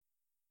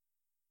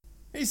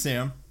Hey,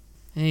 Sam.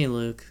 Hey,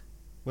 Luke.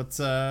 What's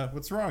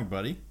wrong,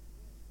 buddy?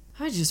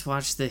 I just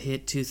watched the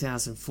hit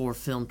 2004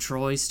 film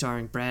Troy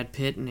starring Brad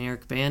Pitt and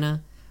Eric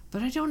Bana,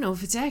 but I don't know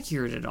if it's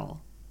accurate at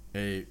all.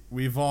 Hey,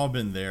 we've all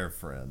been there,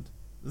 friend.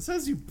 This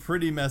has you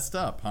pretty messed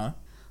up, huh?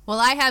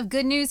 Well, I have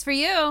good news for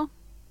you.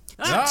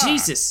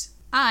 Jesus!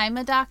 I'm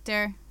a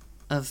doctor.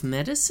 Of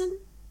medicine?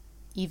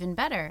 Even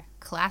better,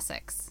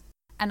 classics.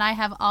 And I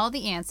have all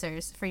the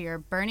answers for your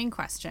burning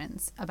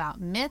questions about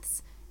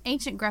myths,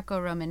 ancient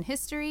Greco-Roman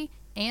history,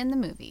 and the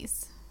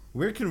movies.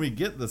 Where can we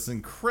get this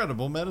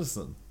incredible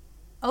medicine?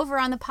 Over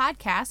on the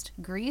podcast,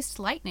 Greased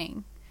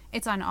Lightning.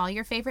 It's on all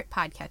your favorite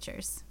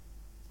podcatchers.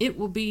 It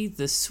will be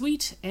the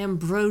sweet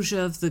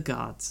ambrosia of the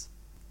gods.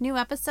 New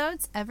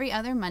episodes every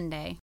other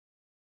Monday.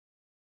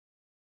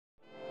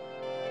 A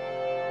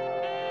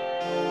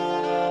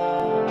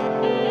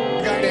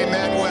guy named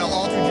Manuel,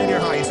 all through junior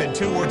high, he said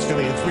 2 words to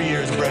me in 3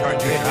 years of Bret Hart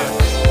junior high.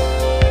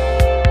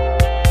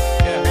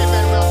 Yeah, hey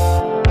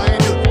Manuel, how you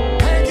doing?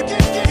 You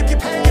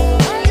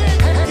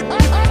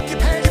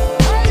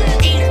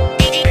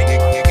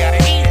gotta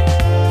eat it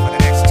for the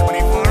next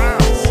 24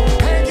 hours.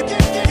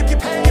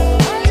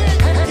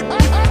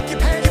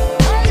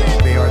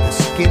 They are the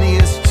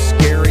skinniest,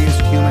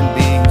 scariest human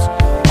beings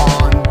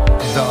on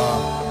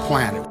the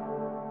planet.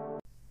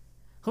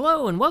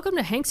 Hello, and welcome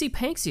to Hanksy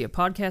Panksy, a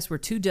podcast where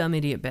two dumb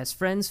idiot best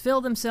friends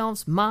fill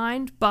themselves,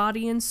 mind,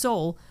 body, and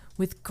soul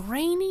with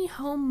grainy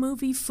home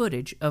movie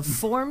footage of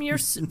former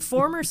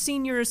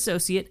senior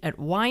associate at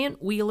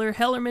Wyant, Wheeler,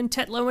 Hellerman,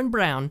 Tetlow, and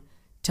Brown,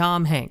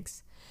 Tom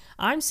Hanks.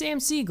 I'm Sam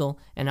Siegel,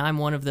 and I'm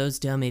one of those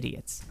dumb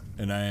idiots.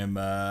 And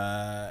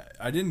I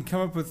didn't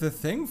come up with a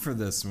thing for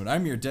this one.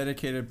 I'm your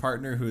dedicated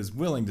partner who is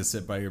willing to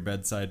sit by your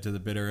bedside to the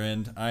bitter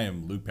end. I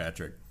am Luke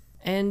Patrick.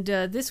 And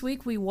this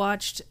week we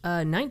watched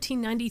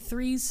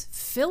 1993's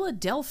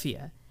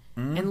Philadelphia.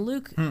 And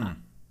Luke,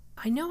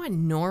 I know I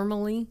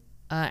normally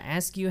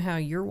ask you how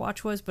your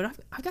watch was, but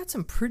I've got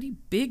some pretty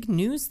big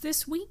news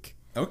this week.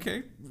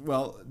 Okay,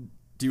 well,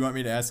 do you want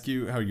me to ask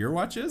you how your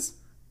watch is?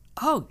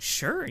 Oh,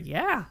 sure,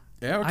 yeah.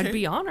 Yeah, okay. I'd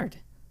be honored.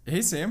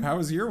 Hey, Sam, how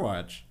was your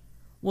watch?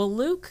 Well,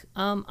 Luke,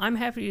 I'm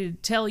happy to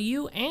tell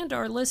you and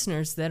our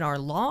listeners that our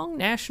long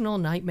national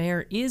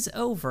nightmare is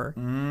over.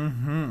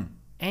 Mm-hmm.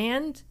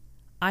 And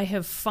I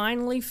have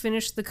finally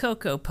finished the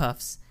Cocoa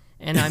Puffs,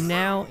 and I'm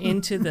now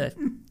into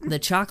the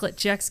Chocolate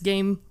Chex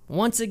game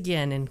once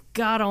again, and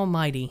God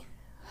almighty,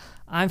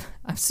 I'm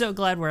so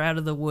glad we're out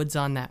of the woods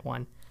on that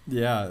one.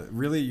 Yeah,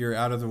 really, you're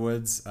out of the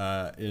woods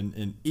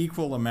in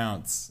equal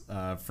amounts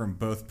from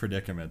both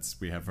predicaments.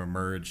 We have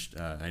emerged.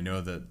 I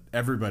know that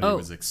everybody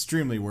was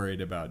extremely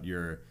worried about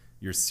your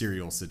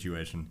cereal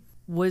situation.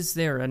 Was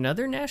there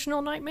another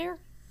national nightmare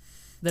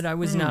that I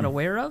was not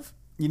aware of?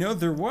 You know,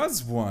 there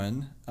was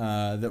one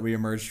that we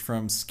emerged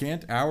from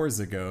scant hours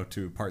ago,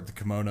 to part the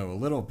kimono a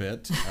little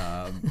bit, in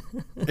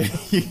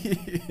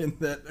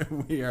that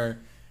we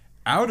are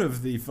out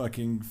of the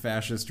fucking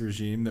fascist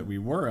regime that we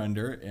were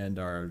under and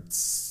are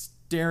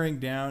staring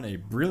down a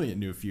brilliant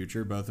new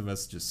future, both of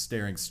us just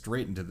staring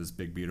straight into this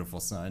big, beautiful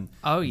sun.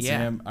 Oh, And yeah.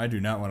 Sam, I do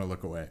not want to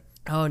look away.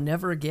 Oh,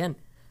 never again.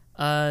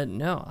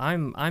 No,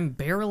 I'm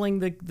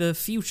barreling the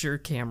future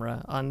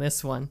camera on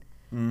this one.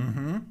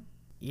 Mm-hmm.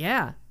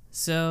 Yeah.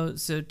 So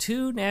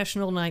two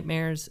national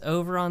nightmares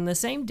over on the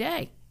same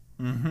day.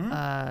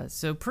 Mm-hmm.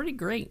 So pretty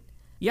great.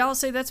 Yeah, I'll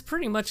say that's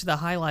pretty much the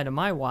highlight of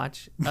my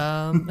watch.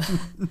 So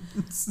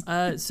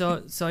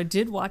I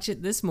did watch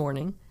it this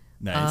morning.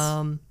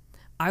 Nice.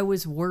 I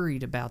was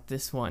worried about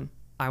this one.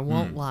 I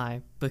won't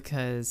lie,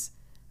 because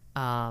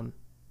I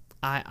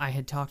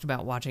had talked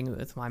about watching it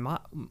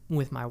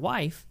with my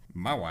wife.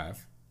 My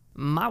wife.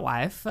 My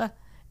wife,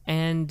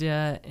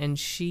 and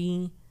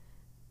she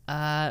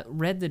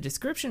read the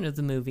description of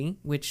the movie,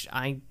 which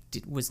I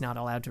was not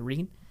allowed to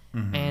read,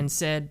 and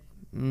said,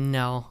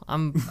 "No,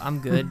 I'm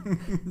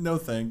good." No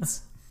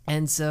thanks.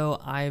 And so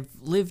I've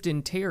lived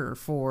in terror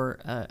for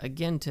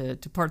again to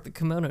part the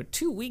kimono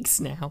 2 weeks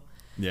now.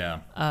 Yeah.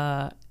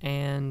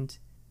 And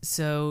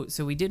so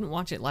we didn't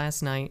watch it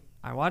last night.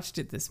 I watched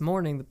it this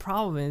morning. The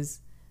problem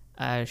is,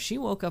 she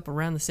woke up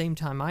around the same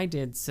time I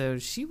did, so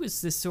she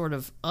was this sort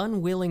of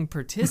unwilling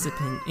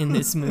participant in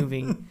this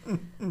movie.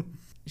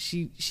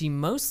 She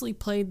mostly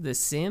played The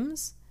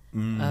Sims,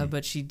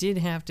 but she did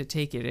have to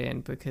take it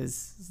in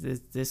because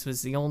this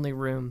was the only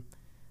room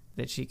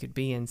that she could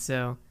be in.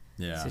 So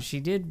she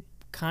did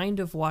kind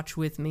of watch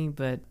with me,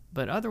 but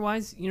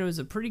otherwise, it was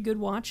a pretty good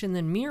watch. And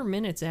then mere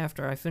minutes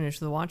after I finished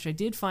the watch, I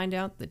did find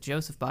out that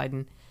Joseph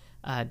Biden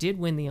did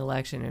win the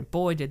election, and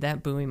boy, did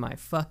that buoy my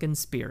fucking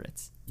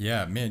spirits.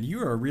 Yeah, man,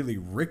 you are really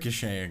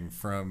ricocheting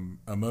from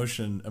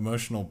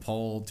emotional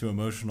pole to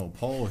emotional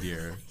pole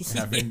here,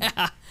 having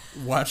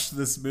watched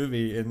this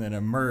movie and then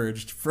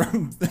emerged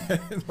from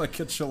like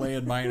a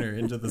Chilean miner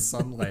into the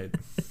sunlight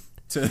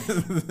to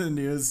the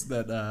news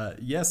that,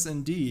 yes,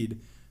 indeed,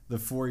 the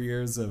 4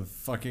 years of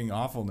fucking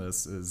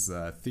awfulness is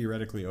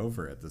theoretically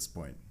over at this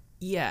point.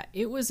 Yeah,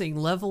 it was a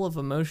level of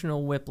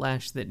emotional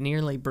whiplash that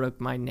nearly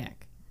broke my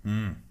neck.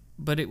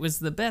 But it was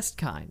the best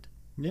kind.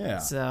 Yeah.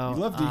 So,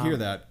 you love to hear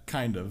that,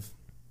 kind of.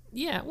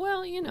 Yeah,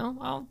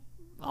 well,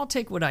 I'll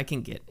take what I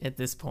can get at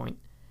this point.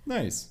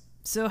 Nice.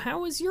 So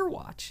how was your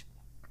watch?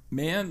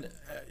 Man,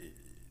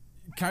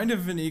 kind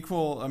of in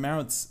equal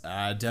amounts.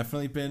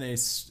 Definitely been a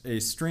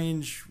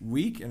strange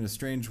week and a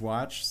strange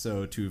watch.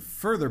 So to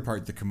further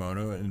part the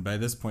kimono, and by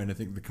this point I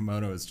think the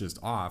kimono is just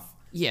off.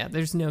 Yeah,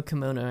 there's no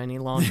kimono any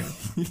longer.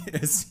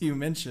 As you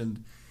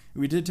mentioned,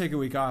 we did take a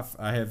week off.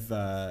 I have,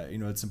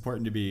 it's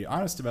important to be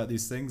honest about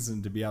these things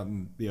and to be out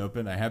in the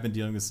open. I have been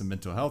dealing with some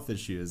mental health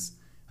issues.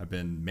 I've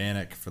been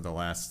manic for the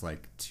last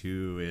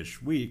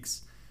 2-ish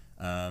weeks.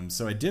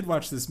 So I did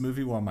watch this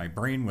movie while my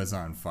brain was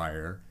on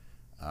fire.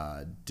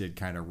 Did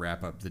kind of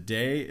wrap up the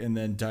day and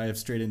then dive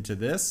straight into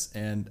this.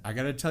 And I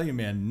got to tell you,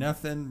 man,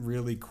 nothing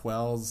really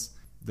quells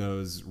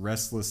those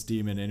restless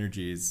demon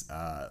energies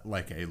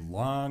like a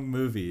long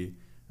movie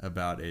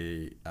about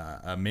a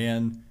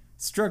man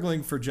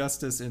struggling for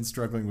justice and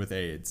struggling with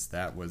AIDS.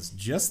 That was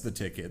just the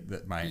ticket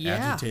that my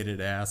agitated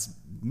ass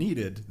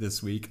needed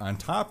this week, on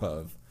top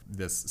of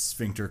this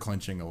sphincter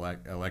clenching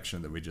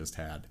election that we just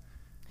had.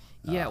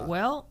 Yeah,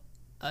 well,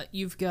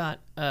 you've got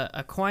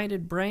a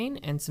quieted brain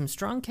and some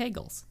strong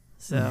kegels.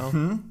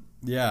 So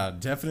yeah,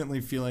 definitely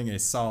feeling a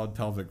solid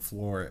pelvic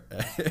floor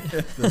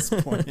at this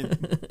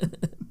point.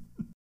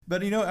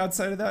 But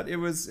outside of that, it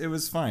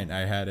was fine.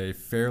 I had a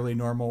fairly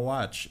normal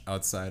watch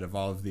outside of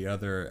all of the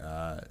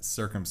other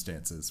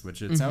circumstances,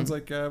 which it sounds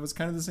like was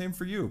kind of the same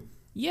for you.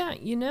 Yeah,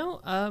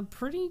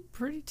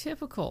 pretty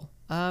typical,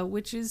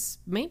 which is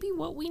maybe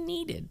what we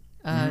needed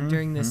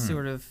during this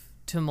sort of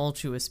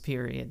tumultuous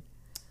period.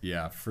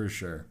 Yeah, for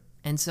sure.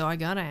 And so I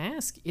gotta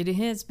ask, it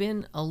has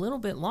been a little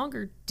bit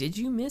longer. Did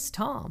you miss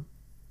Tom?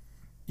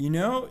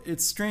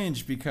 It's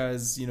strange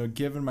because,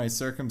 given my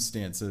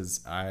circumstances,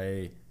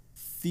 I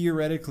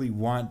theoretically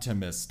want to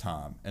miss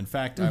Tom. In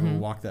fact, I will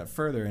walk that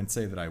further and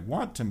say that I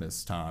want to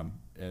miss Tom.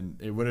 And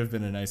it would have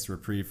been a nice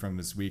reprieve from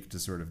this week to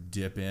sort of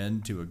dip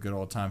into a good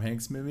old Tom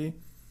Hanks movie.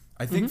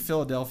 I think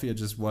Philadelphia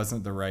just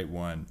wasn't the right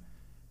one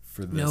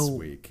for this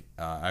week.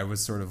 I was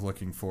sort of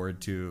looking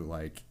forward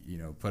to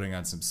putting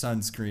on some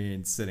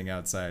sunscreen, sitting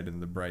outside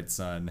in the bright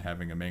sun,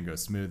 having a mango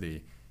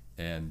smoothie.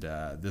 And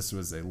this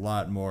was a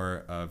lot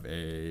more of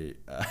a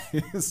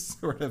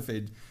sort of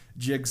a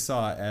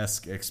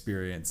Jigsaw-esque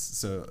experience.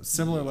 So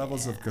similar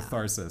levels of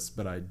catharsis,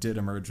 but I did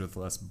emerge with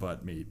less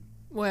butt meat.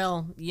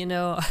 Well,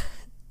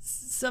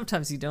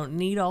 sometimes you don't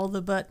need all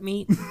the butt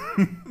meat.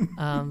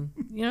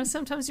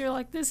 Sometimes you're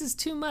like, this is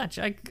too much.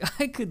 I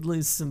could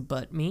lose some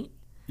butt meat.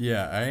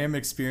 Yeah, I am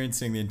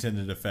experiencing the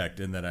intended effect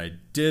in that I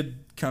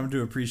did come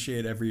to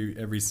appreciate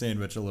every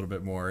sandwich a little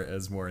bit more,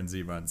 as Moore and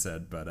Zevon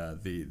said,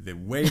 but the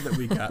way that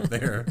we got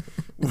there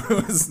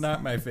was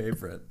not my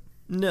favorite.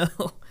 No.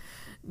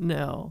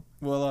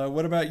 Well,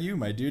 what about you,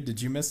 my dude?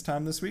 Did you miss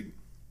Tom this week?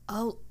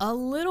 A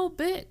little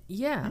bit,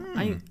 yeah.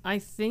 I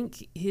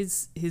think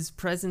his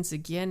presence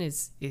again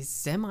is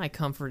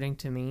semi-comforting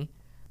to me.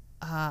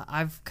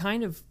 I've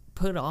kind of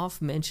put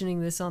off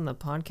mentioning this on the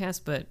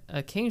podcast, but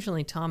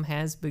occasionally Tom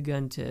has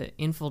begun to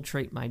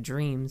infiltrate my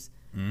dreams,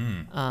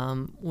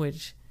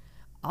 which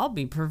I'll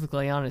be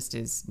perfectly honest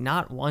is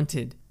not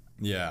wanted.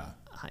 Yeah.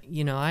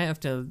 I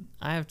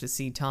have to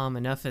see Tom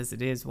enough as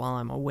it is while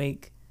I'm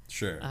awake.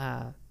 Sure.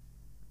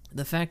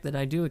 The fact that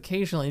I do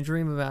occasionally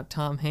dream about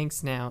Tom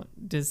Hanks now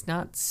does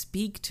not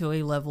speak to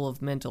a level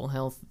of mental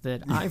health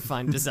that I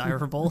find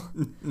desirable.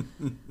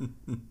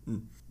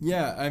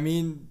 Yeah, I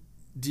mean,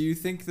 do you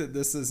think that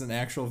this is an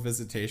actual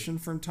visitation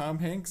from Tom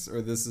Hanks,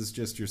 or this is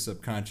just your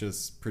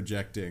subconscious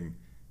projecting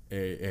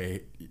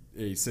a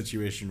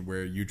situation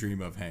where you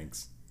dream of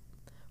Hanks?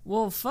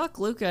 Well, fuck,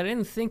 Luke, I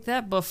didn't think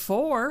that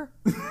before,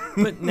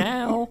 but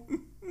now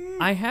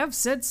I have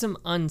said some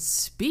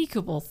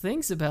unspeakable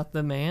things about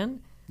the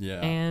man.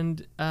 Yeah.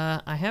 And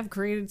I have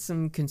created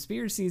some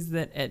conspiracies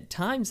that at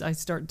times I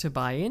start to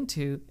buy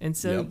into. And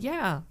so,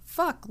 yeah,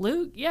 fuck,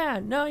 Luke. Yeah,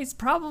 no, he's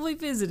probably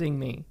visiting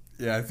me.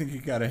 Yeah, I think you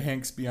got a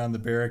Hanks beyond the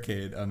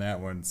barricade on that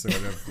one, sort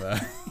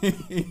of. Yeah,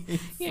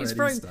 he's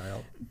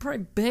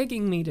probably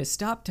begging me to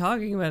stop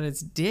talking about his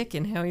dick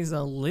and how he's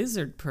a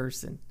lizard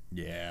person.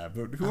 Yeah,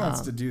 but who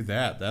wants to do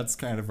that? That's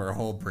kind of our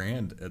whole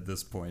brand at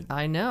this point.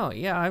 I know.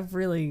 Yeah, I've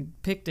really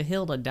picked a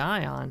hill to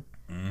die on.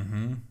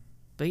 Mm-hmm.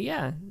 But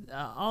yeah,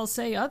 I'll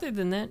say other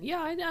than that,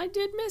 yeah, I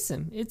did miss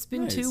him. It's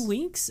been 2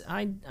 weeks.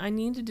 I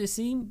needed to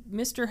see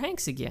Mr.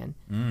 Hanks again.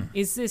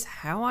 Is this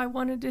how I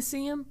wanted to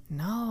see him?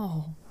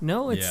 No,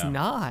 it's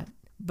not.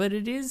 But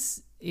it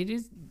is.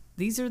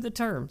 These are the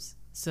terms.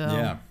 So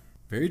yeah,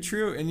 very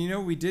true.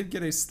 And we did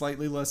get a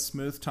slightly less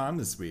smooth Tom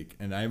this week,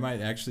 and I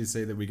might actually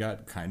say that we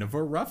got kind of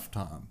a rough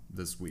Tom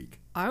this week.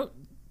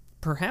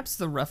 Perhaps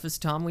the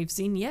roughest Tom we've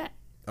seen yet.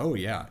 Oh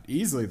yeah,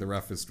 easily the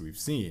roughest we've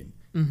seen.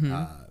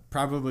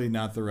 Probably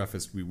not the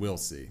roughest we will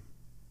see.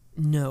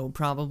 No,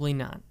 probably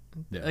not.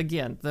 Yeah.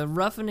 Again, the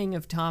roughening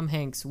of Tom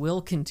Hanks will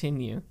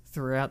continue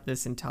throughout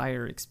this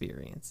entire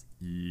experience.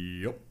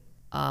 Yep.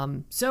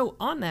 So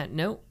on that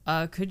note,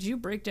 could you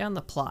break down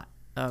the plot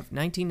of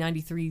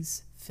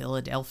 1993's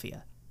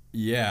Philadelphia?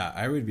 Yeah,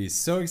 I would be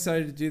so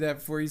excited to do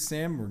that for you,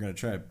 Sam. We're going to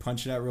try to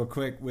punch it out real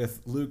quick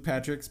with Luke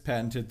Patrick's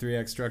patented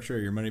 3X structure,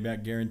 your money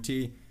back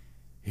guarantee.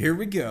 Here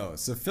we go.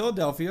 So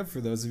Philadelphia, for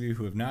those of you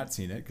who have not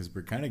seen it, because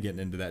we're kind of getting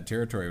into that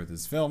territory with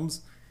his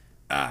films,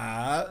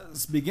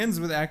 begins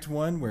with Act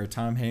 1, where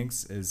Tom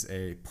Hanks is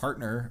a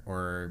partner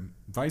or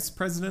vice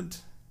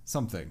president,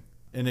 something,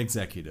 an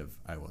executive,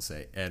 I will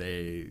say, at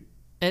a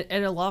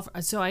law.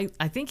 So I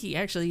think he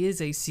actually is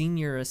a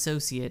senior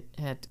associate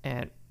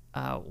at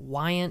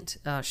Wyant.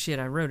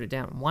 I wrote it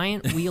down.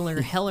 Wyant,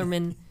 Wheeler,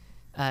 Hellerman,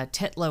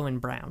 Tetlow, and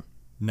Brown.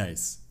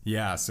 Nice.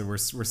 Yeah, so we're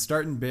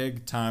starting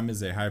big. Tom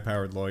is a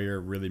high-powered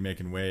lawyer, really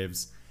making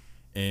waves.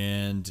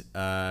 And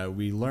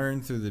we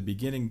learn through the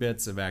beginning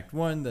bits of Act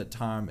 1 that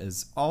Tom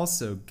is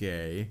also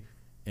gay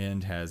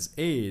and has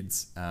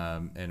AIDS.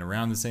 And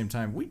around the same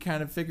time, we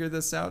kind of figure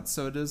this out.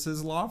 So does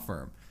his law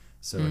firm.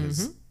 So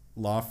his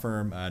law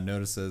firm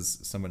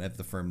someone at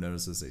the firm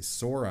notices a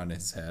sore on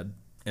his head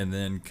and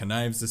then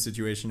connives the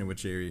situation in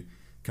which a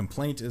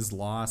complaint is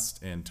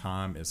lost and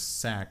Tom is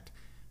sacked.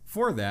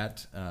 For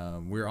that,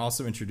 we're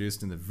also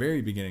introduced in the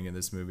very beginning of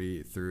this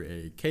movie through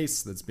a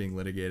case that's being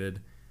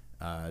litigated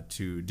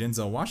to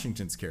Denzel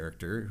Washington's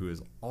character, who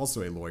is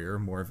also a lawyer,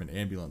 more of an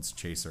ambulance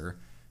chaser.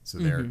 So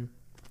they're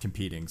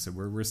competing. So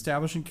we're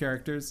establishing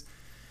characters.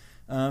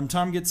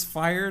 Tom gets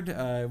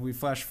fired. We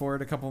flash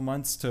forward a couple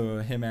months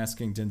to him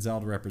asking Denzel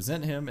to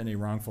represent him in a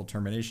wrongful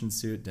termination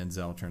suit.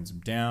 Denzel turns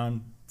him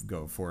down.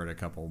 Go forward a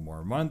couple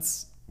more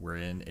months. We're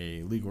in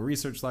a legal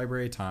research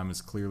library. Tom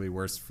is clearly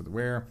worse for the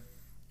wear.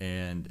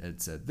 And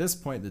it's at this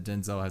point that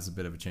Denzel has a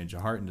bit of a change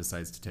of heart and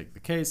decides to take the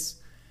case.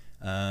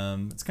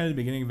 It's kind of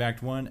the beginning of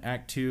Act 1.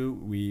 Act 2,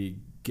 we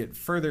get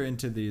further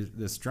into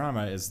this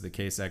drama as the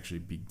case actually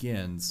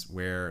begins,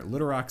 where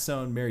Little Rock's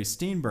own Mary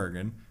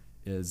Steenburgen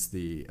is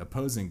the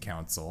opposing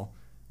counsel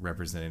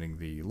representing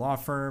the law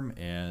firm,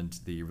 and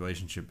the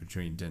relationship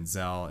between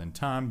Denzel and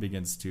Tom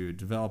begins to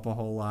develop a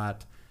whole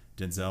lot.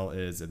 Denzel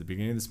is, at the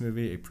beginning of this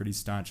movie, a pretty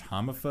staunch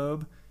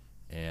homophobe,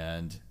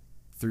 and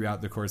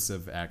throughout the course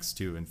of Acts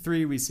 2 and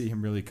 3, we see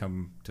him really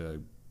come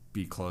to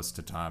be close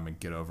to Tom and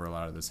get over a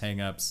lot of those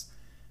hangups.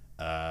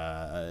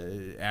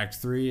 Act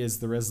 3 is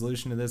the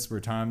resolution of this, where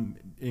Tom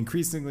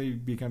increasingly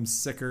becomes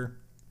sicker.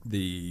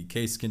 The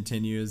case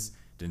continues.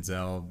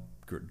 Denzel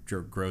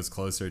grows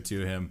closer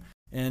to him.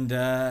 And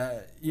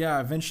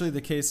eventually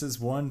the case is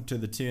won to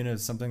the tune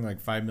of something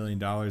like $5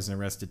 million in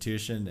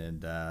restitution.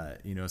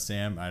 And,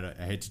 Sam, I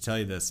hate to tell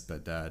you this,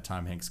 but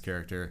Tom Hanks'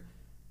 character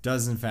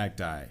does in fact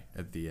die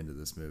at the end of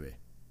this movie.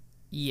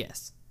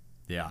 Yes.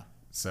 Yeah.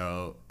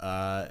 So,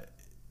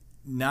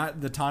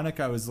 not the tonic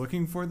I was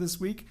looking for this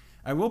week.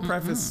 I will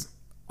preface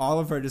all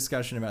of our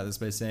discussion about this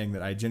by saying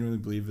that I genuinely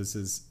believe this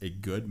is a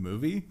good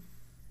movie.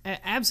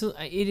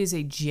 Absolutely. It is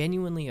a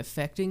genuinely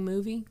affecting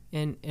movie,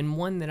 and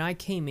one that I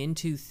came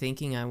into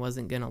thinking I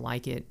wasn't going to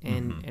like it.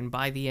 And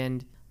by the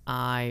end,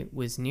 I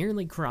was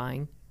nearly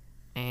crying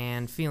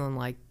and feeling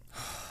like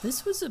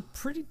this was a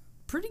pretty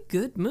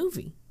good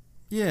movie.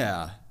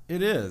 Yeah,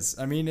 it is.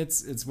 I mean,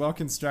 it's well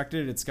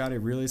constructed. It's got a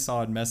really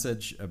solid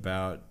message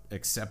about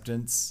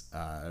acceptance,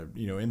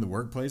 in the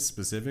workplace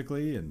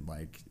specifically, and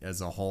like as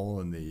a whole,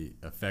 and the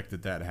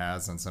effect that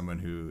has on someone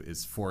who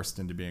is forced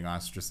into being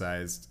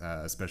ostracized,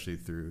 especially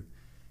through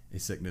a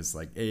sickness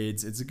like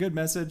AIDS. It's a good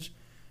message.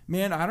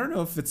 Man, I don't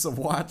know if it's a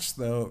watch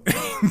though. Me.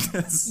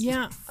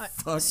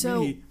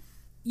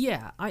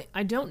 Yeah,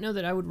 I don't know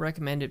that I would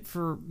recommend it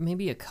for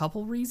maybe a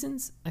couple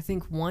reasons. I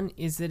think one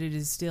is that it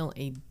is still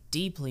a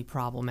deeply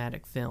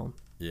problematic film.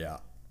 Yeah.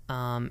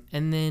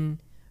 And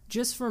then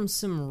just from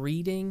some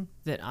reading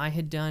that I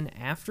had done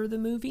after the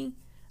movie,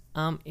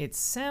 it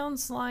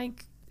sounds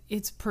like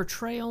its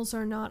portrayals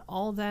are not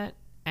all that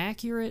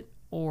accurate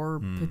or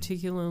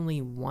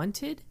particularly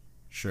wanted.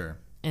 Sure.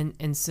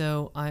 And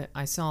so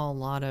I saw a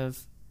lot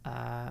of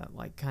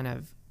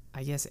HIV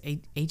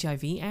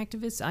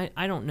activists.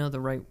 I don't know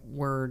the right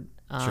word.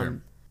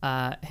 Sure.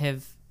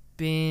 Have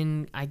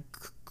been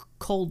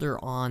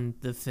colder on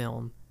the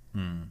film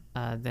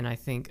than I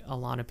think a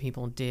lot of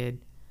people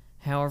did.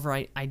 However,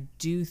 I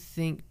do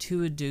think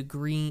to a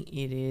degree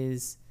it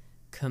is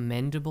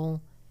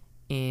commendable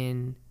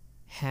in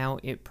how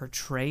it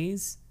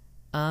portrays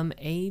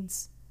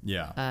AIDS.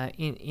 Yeah.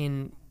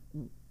 In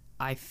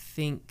I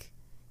think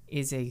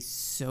is a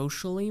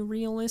socially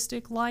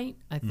realistic light.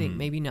 I think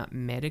maybe not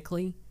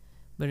medically,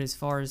 but as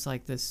far as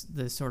like the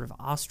sort of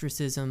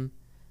ostracism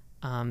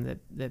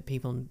that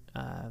people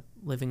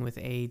living with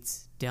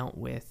AIDS dealt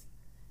with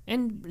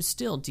and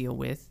still deal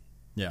with.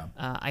 Yeah.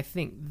 I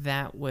think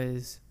that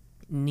was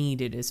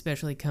needed,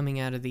 especially coming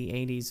out of the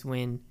 80s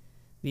when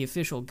the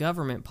official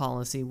government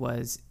policy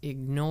was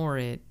ignore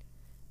it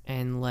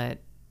and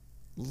let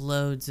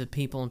loads of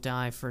people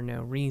die for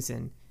no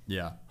reason.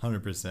 Yeah,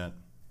 100%.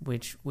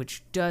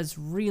 Which does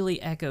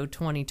really echo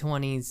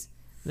 2020's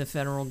the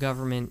federal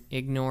government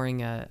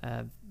ignoring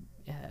a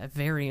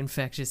very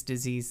infectious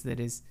disease that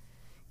is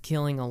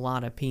killing a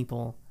lot of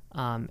people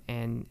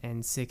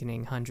and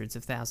sickening hundreds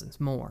of thousands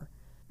more.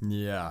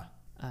 Yeah.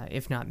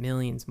 If not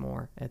millions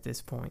more at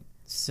this point.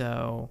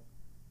 So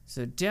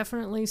So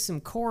definitely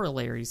some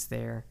corollaries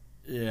there.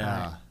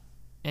 Yeah.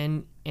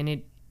 And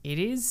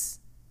it's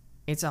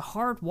a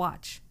hard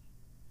watch.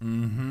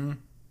 Mm-hmm.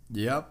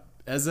 Yep.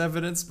 As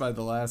evidenced by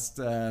the last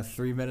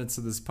 3 minutes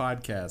of this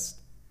podcast.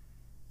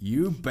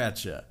 You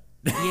betcha.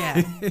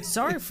 Yeah.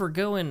 Sorry for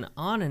going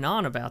on and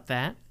on about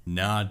that.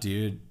 Nah,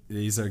 dude.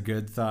 These are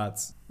good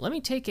thoughts. Let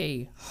me take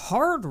a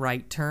hard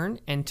right turn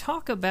and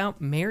talk about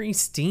Mary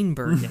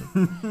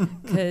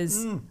Steenburgen.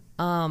 Because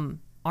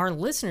our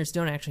listeners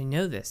don't actually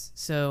know this.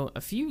 So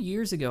a few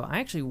years ago, I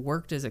actually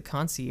worked as a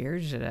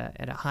concierge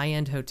at a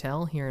high-end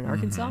hotel here in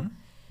Arkansas.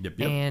 Yep.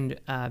 And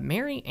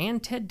Mary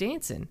and Ted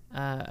Danson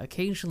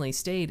occasionally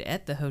stayed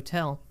at the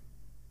hotel.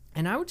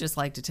 And I would just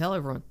like to tell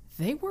everyone,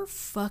 they were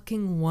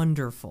fucking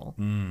wonderful.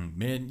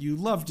 Man, you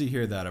love to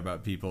hear that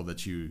about people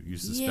that you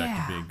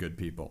suspect of being good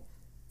people.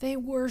 They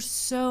were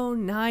so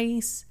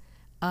nice.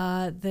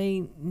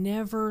 They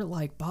never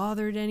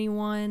bothered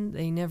anyone.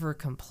 They never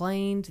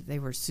complained. They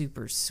were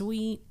super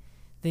sweet.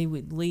 They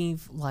would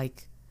leave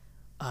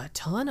a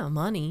ton of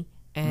money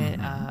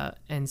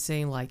and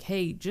say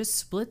hey, just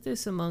split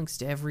this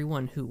amongst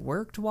everyone who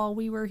worked while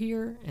we were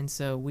here. And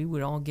so we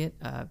would all get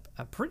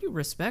a pretty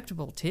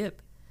respectable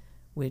tip,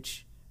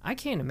 which I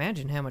can't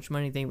imagine how much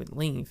money they would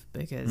leave,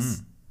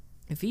 because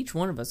if each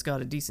one of us got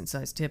a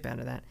decent-sized tip out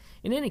of that.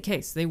 In any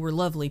case, they were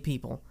lovely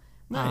people.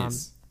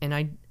 Nice. And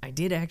I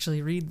did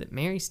actually read that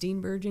Mary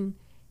Steenburgen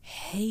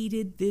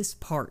hated this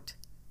part.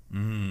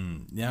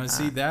 Now,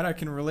 see, that I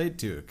can relate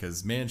to,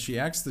 because, man, she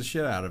acts the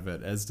shit out of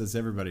it, as does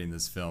everybody in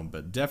this film,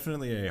 but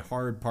definitely a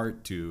hard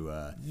part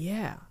to,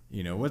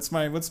 what's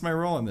my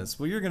role in this?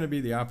 Well, you're going to be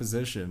the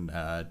opposition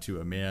to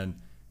a man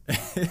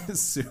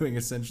suing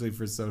essentially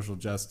for social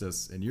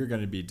justice, and you're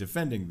going to be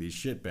defending these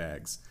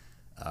shitbags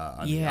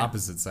on the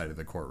opposite side of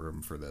the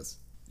courtroom for this.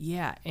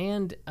 Yeah,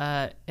 and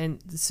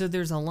so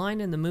there's a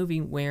line in the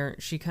movie where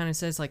she kind of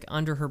says,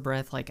 under her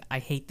breath, I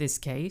hate this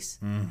case.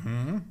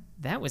 Mm-hmm.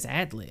 That was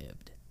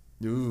ad-libbed.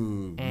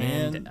 Ooh,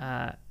 and,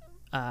 man.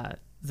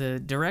 The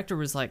director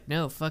was like,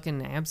 no,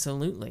 fucking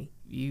absolutely.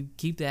 You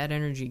keep that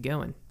energy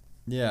going.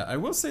 Yeah, I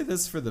will say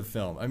this for the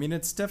film. I mean,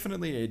 it's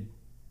definitely a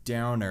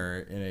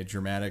downer in a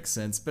dramatic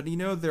sense, but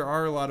there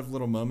are a lot of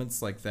little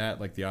moments like that,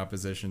 like the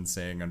opposition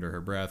saying under her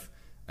breath,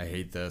 I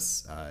hate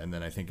this, and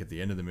then I think at the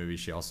end of the movie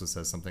she also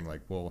says something like,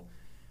 we'll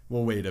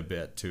wait a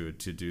bit to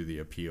do the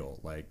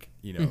appeal,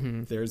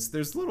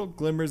 there's little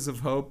glimmers of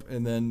hope.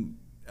 And then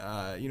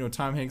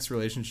Tom Hanks'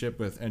 relationship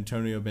with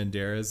Antonio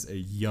Banderas, a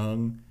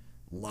young,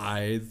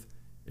 lithe,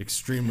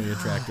 extremely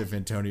attractive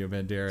Antonio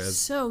Banderas,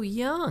 so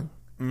young.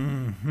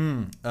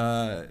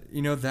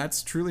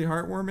 That's truly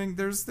heartwarming.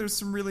 There's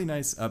some really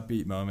nice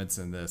upbeat moments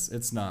in this.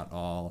 It's not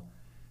all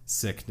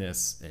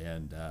sickness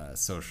and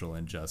social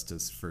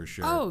injustice, for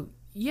sure. Oh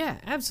yeah,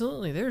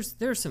 absolutely.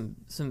 There's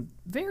some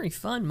very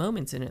fun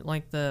moments in it,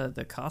 like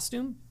the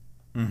costume.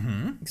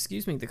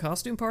 Excuse me, the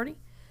costume party.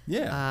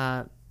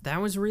 Yeah.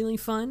 That was really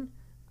fun.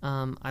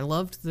 I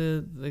loved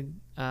the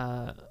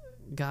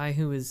guy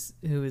who was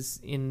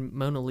in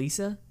Mona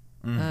Lisa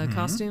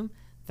costume.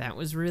 That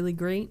was really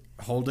great.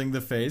 Holding the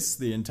face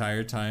the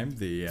entire time,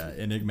 the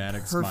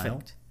enigmatic smile.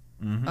 Perfect.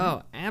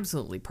 Oh,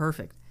 absolutely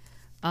perfect.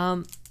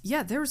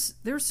 There's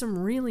some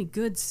really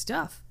good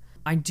stuff.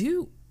 I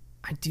do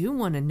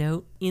want to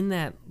note in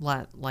that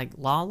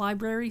law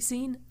library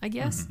scene, I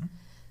guess,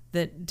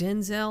 that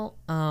Denzel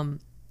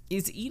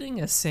is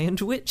eating a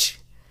sandwich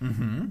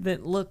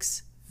that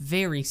looks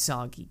very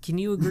soggy. Can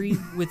you agree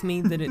with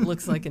me that it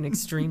looks like an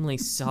extremely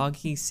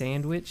soggy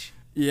sandwich?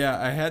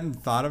 Yeah, I hadn't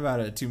thought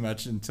about it too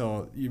much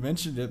until you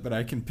mentioned it, but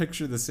I can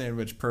picture the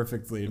sandwich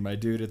perfectly. And my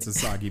dude, it's a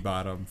soggy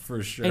bottom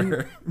for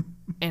sure.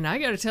 And I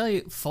gotta tell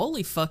you,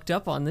 Foley fucked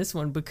up on this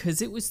one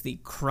because it was the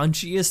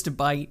crunchiest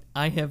bite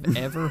I have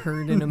ever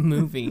heard in a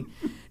movie.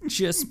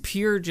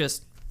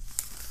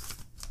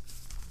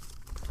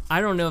 I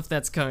don't know if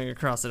that's coming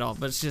across at all,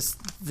 but it's just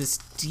this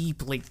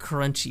deeply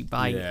crunchy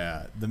bite.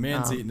 Yeah, the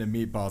man's eating a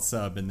meatball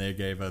sub, and they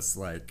gave us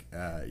a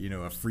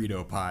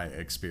Frito pie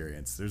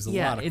experience. There's a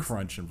lot of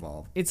crunch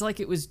involved. It's like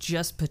it was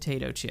just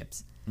potato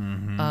chips.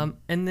 And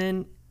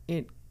then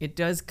it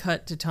does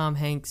cut to Tom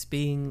Hanks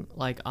being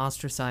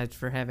ostracized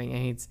for having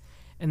AIDS,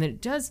 and then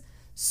it does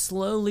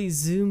slowly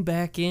zoom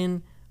back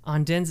in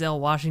on Denzel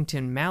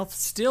Washington, mouth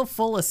still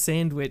full of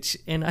sandwich,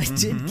 and I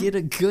did get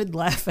a good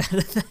laugh out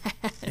of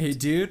that. Hey,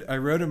 dude, I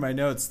wrote in my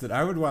notes that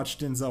I would watch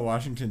Denzel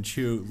Washington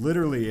chew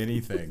literally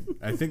anything.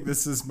 I think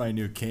this is my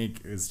new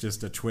kink, is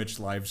just a Twitch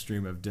live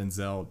stream of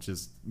Denzel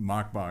just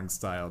mukbang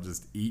style,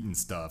 just eating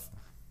stuff.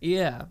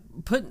 Yeah,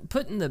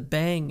 putting the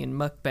bang in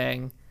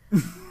mukbang.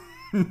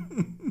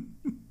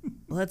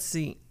 Let's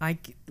see.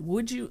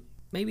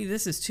 Maybe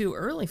this is too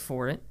early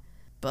for it,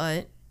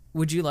 but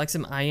would you like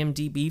some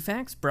IMDb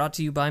facts brought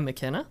to you by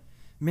McKenna?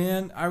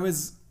 Man, I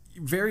was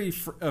very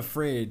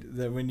afraid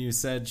that when you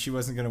said she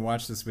wasn't going to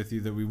watch this with you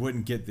that we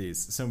wouldn't get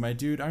these. So, my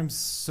dude, I'm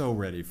so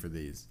ready for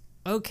these.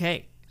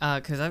 Okay,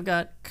 because I've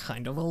got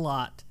kind of a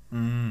lot.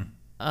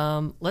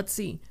 Let's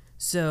see.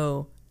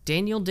 So,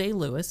 Daniel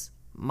Day-Lewis,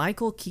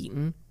 Michael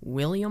Keaton,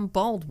 William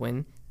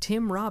Baldwin,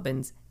 Tim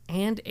Robbins,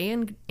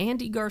 and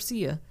Andy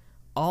Garcia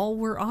all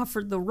were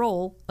offered the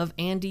role of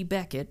Andy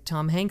Beckett,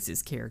 Tom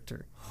Hanks's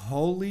character.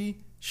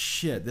 Holy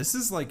shit. This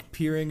is like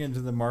peering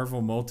into the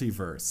Marvel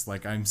multiverse.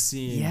 Like I'm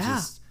seeing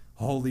just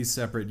wholly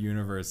separate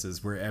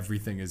universes where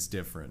everything is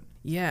different.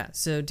 Yeah,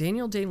 so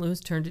Daniel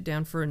Day-Lewis turned it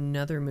down for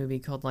another movie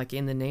called like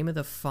In the Name of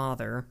the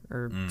Father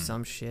or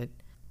some shit.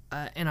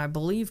 And I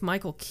believe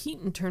Michael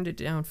Keaton turned it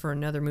down for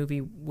another movie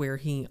where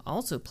he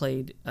also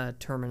played a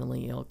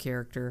terminally ill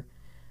character.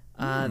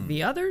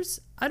 The others,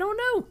 I don't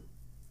know.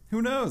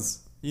 Who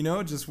knows? You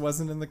know, it just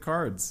wasn't in the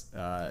cards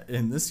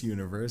in this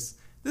universe.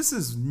 This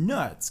is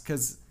nuts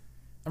because,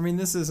 I mean,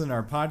 this isn't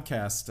our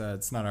podcast.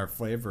 It's not our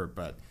flavor,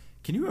 but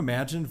can you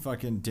imagine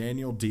fucking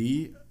Daniel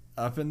D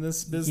up in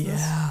this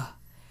business? Yeah.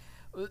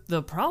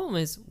 The problem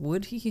is,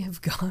 would he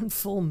have gone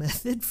full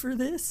method for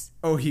this?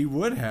 Oh, he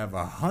would have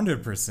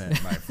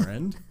 100%, my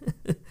friend.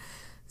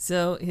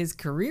 So his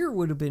career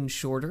would have been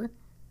shorter.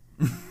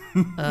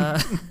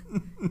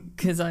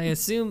 Because I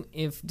assume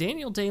if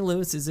Daniel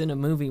Day-Lewis is in a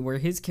movie where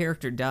his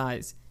character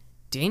dies,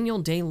 Daniel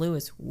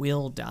Day-Lewis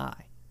will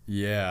die.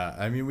 Yeah,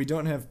 I mean, we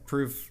don't have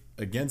proof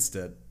against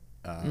it.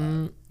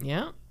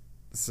 Yeah.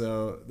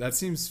 So that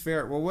seems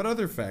fair. Well, what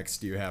other facts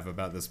do you have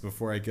about this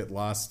before I get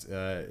lost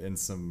in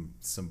some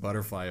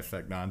butterfly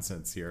effect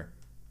nonsense here?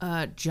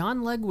 John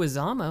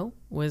Leguizamo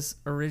was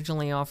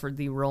originally offered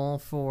the role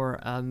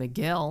for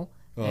Miguel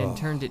and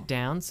turned it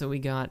down. So we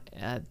got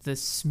the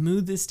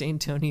smoothest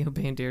Antonio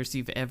Banderas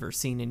you've ever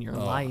seen in your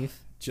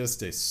life.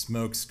 Just a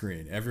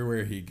smokescreen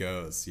everywhere he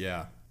goes.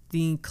 Yeah.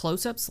 The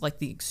close-ups, like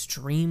the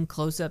extreme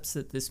close-ups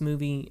that this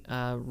movie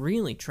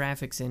really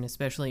traffics in,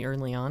 especially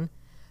early on,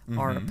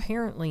 are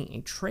apparently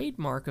a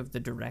trademark of the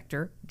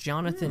director,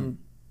 Jonathan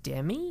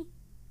Demme?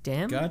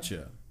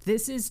 Gotcha.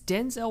 This is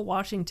Denzel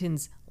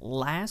Washington's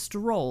last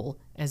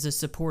role as a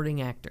supporting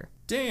actor.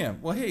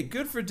 Damn. Well, hey,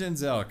 good for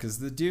Denzel, because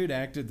the dude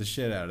acted the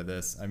shit out of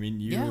this. I mean,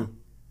 you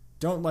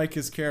don't like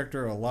his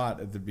character a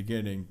lot at the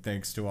beginning,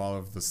 thanks to all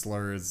of the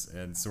slurs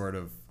and sort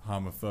of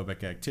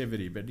homophobic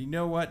activity. But you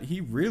know what? He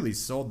really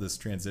sold this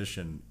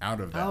transition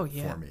out of that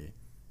for me.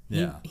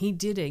 Yeah. He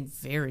did a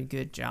very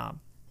good job,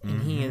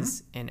 and he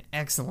is an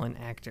excellent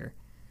actor.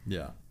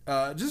 Yeah.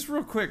 Just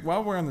real quick,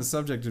 while we're on the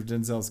subject of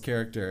Denzel's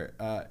character,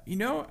 you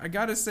know, I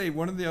gotta say,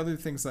 one of the other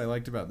things I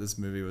liked about this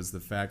movie was the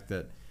fact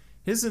that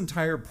his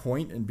entire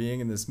point in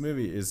being in this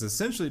movie is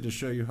essentially to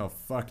show you how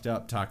fucked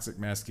up toxic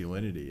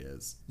masculinity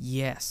is.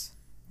 Yes.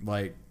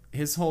 Like,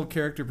 his whole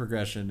character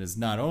progression is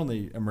not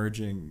only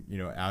emerging, you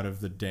know, out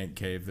of the dank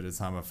cave that is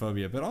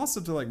homophobia, but also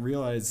to, like,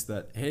 realize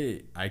that,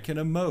 hey, I can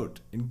emote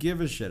and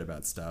give a shit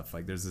about stuff.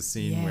 Like, there's a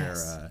scene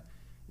where,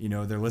 you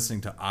know, they're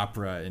listening to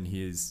opera and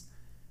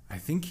I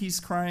think he's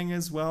crying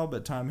as well,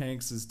 but Tom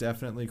Hanks is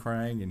definitely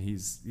crying, and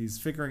he's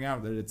figuring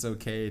out that it's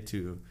okay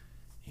to,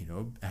 you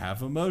know,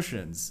 have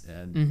emotions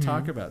and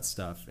talk about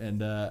stuff.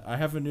 And I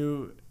have a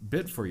new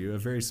bit for you, a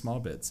very small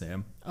bit,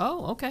 Sam.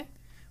 Oh, okay.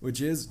 Which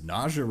is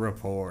Nausea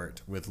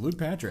Report with Luke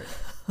Patrick.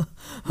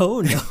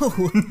 Oh,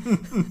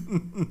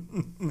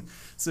 no.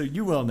 So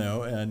you will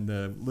know, and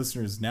the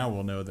listeners now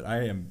will know, that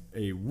I am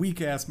a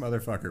weak-ass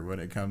motherfucker when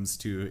it comes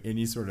to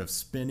any sort of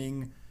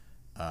spinning.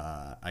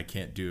 I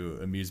can't do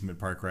amusement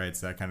park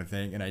rides, that kind of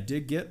thing. And I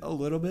did get a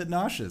little bit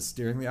nauseous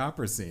during the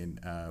opera scene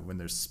when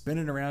they're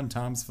spinning around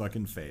Tom's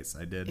fucking face.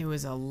 I did. It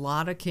was a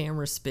lot of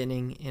camera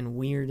spinning and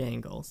weird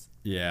angles.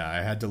 Yeah,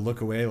 I had to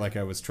look away like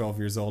I was 12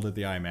 years old at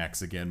the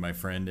IMAX again, my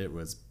friend. It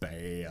was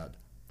bad.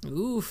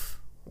 Oof.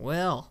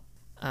 Well,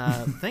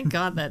 thank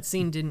God that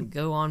scene didn't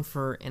go on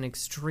for an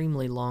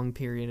extremely long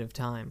period of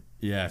time.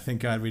 Yeah,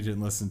 thank God we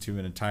didn't listen to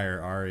an entire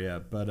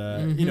aria. But,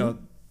 you know,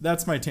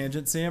 that's my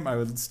tangent, Sam. I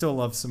would still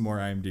love some more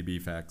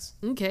IMDb facts.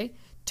 Okay.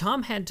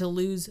 Tom had to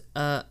lose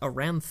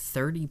around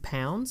 30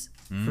 pounds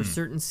for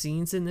certain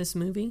scenes in this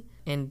movie,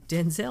 and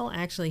Denzel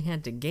actually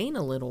had to gain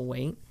a little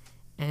weight.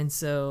 And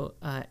so,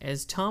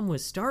 as Tom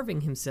was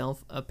starving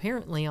himself,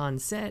 apparently on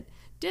set,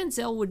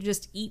 Denzel would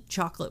just eat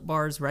chocolate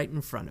bars right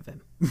in front of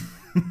him.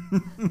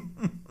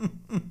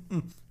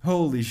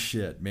 Holy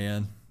shit,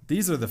 man.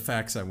 These are the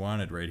facts I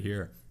wanted right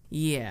here.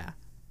 Yeah.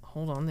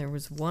 Hold on, there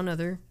was one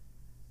other.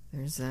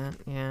 There's that,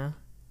 yeah.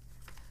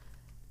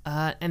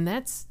 And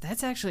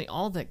that's actually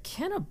all that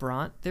Kenna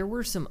brought. There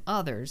were some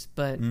others,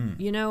 but,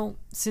 you know,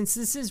 since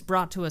this is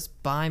brought to us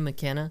by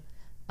McKenna,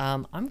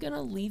 I'm going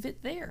to leave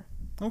it there.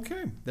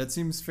 Okay, that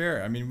seems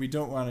fair. I mean, we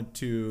don't want it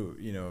to,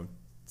 you know,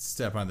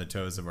 step on the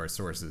toes of our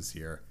sources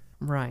here.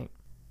 Right.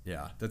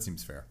 Yeah, that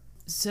seems fair.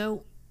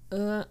 So,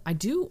 I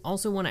do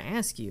also want to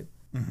ask you,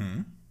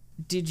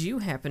 did you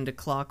happen to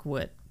clock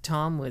what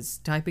Tom was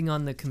typing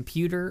on the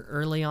computer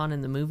early on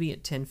in the movie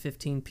at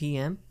 10:15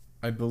 p.m.?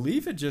 I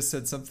believe it just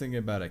said something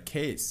about a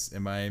case.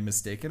 Am I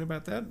mistaken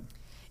about that?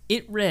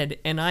 It read,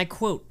 and I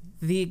quote,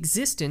 "The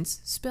existence,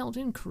 spelled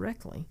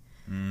incorrectly,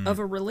 of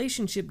a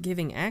relationship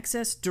giving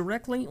access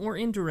directly or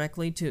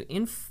indirectly to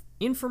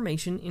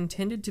information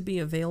intended to be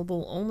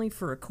available only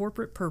for a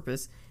corporate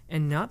purpose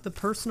and not the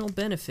personal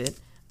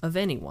benefit of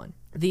anyone.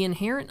 The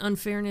inherent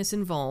unfairness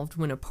involved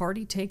when a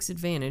party takes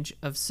advantage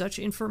of such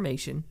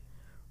information,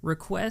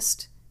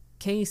 request,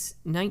 case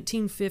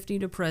 1950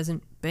 to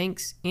present,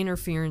 Banks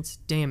interference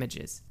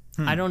damages.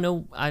 I don't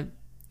know.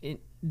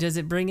 Does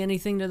it bring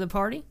anything to the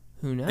party?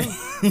 Who knows?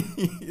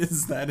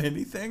 Is that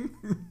anything?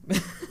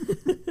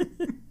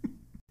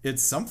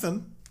 It's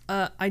something.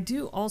 I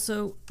do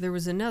also. There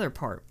was another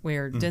part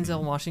where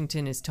Denzel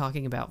Washington is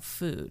talking about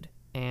food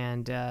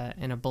and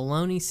a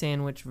bologna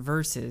sandwich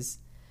versus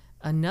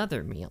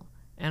another meal.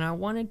 And I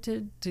wanted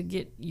to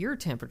get your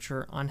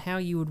temperature on how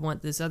you would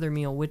want this other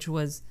meal, which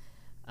was,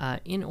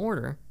 in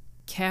order,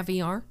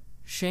 caviar,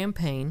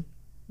 champagne,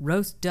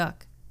 roast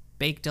duck,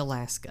 baked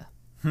Alaska.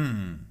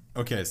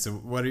 Okay, so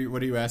what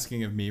are you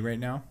asking of me right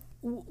now?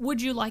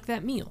 Would you like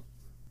that meal?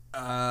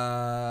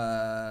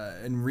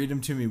 And read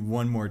them to me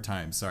one more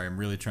time. Sorry, I'm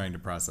really trying to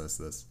process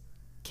this.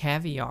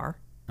 Caviar,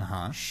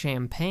 Uh-huh.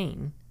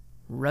 champagne,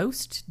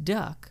 roast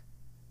duck,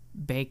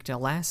 baked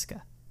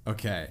Alaska.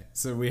 Okay,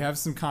 so we have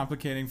some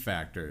complicating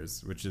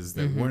factors, which is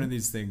that one of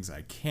these things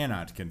I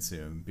cannot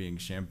consume, being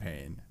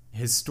champagne.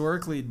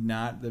 Historically,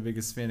 not the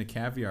biggest fan of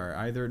caviar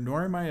either,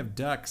 nor am I of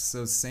ducks.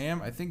 So,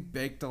 Sam, I think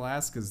baked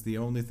Alaska is the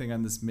only thing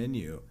on this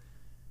menu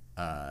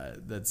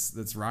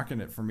that's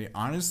rocking it for me.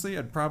 Honestly,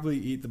 I'd probably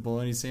eat the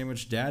bologna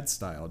sandwich dad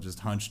style,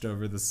 just hunched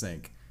over the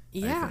sink.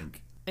 Yeah. I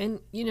think.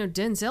 And,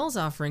 Denzel's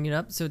offering it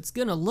up, so it's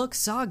going to look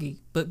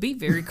soggy, but be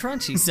very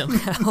crunchy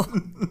somehow.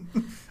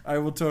 I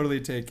will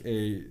totally take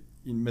a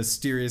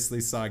mysteriously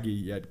soggy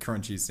yet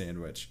crunchy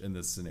sandwich in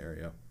this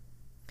scenario.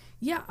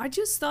 Yeah, I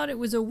just thought it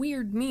was a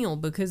weird meal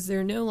because there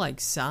are no,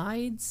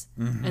 sides.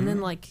 And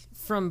then,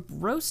 from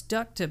roast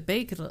duck to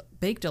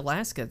baked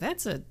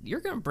Alaska, you're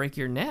going to break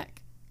your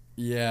neck.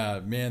 Yeah,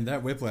 man,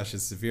 that whiplash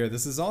is severe.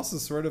 This is also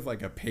sort of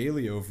like a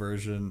paleo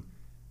version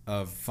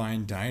of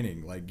fine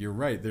dining. Like, you're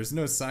right, there's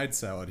no side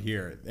salad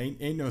here.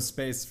 Ain't no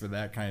space for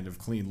that kind of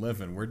clean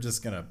living. We're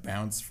just going to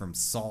bounce from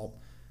salt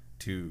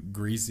to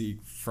greasy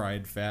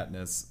fried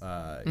fatness,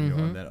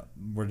 and then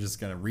we're just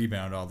going to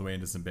rebound all the way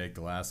into some baked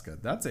Alaska.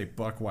 That's a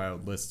buck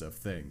wild list of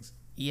things.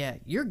 Yeah,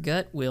 your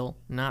gut will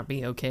not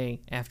be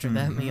okay after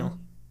that meal.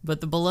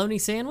 But the bologna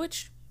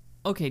sandwich?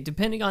 Okay,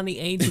 depending on the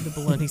age of the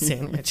bologna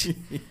sandwich,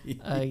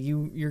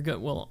 your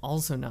gut will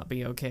also not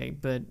be okay,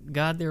 but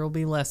God, there will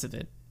be less of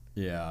it.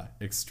 Yeah,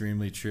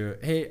 extremely true.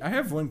 Hey, I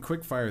have one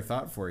quick fire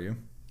thought for you.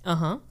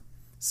 Uh-huh.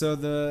 So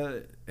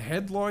the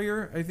head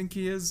lawyer, I think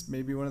he is,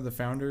 maybe one of the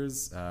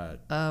founders,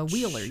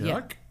 Wheeler,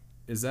 Chuck?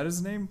 yeah. Is that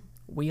his name?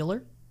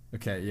 Wheeler?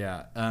 Okay,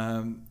 yeah.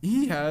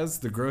 He has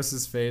the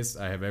grossest face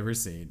I have ever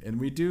seen. And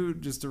we do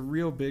just a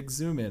real big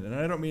zoom in. And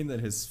I don't mean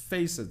that his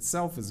face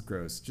itself is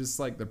gross. Just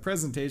like the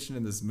presentation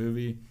in this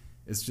movie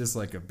is just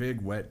like a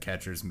big wet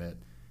catcher's mitt.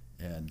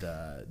 And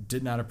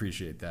did not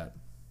appreciate that.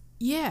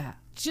 Yeah.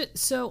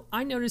 So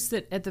I noticed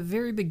that at the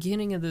very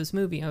beginning of this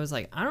movie, I was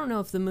like, I don't know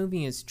if the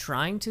movie is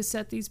trying to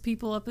set these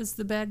people up as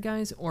the bad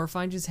guys or if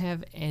I just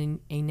have a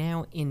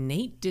now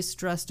innate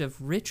distrust of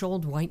rich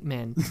old white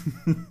men.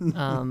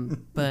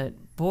 But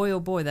boy, oh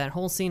boy, that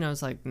whole scene, I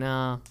was like,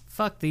 nah,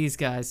 fuck these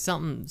guys.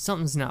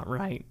 Something's not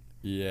right.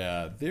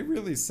 Yeah, they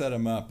really set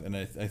him up, and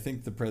I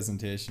think the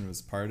presentation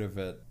was part of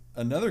it.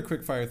 Another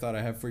quick fire thought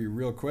I have for you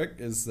real quick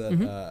is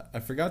that I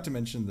forgot to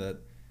mention that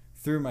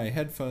through my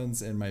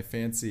headphones and my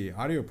fancy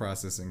audio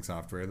processing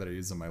software that I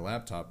use on my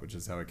laptop, which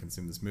is how I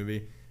consume this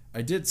movie,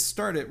 I did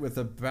start it with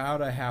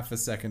about a half a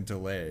second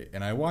delay.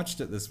 And I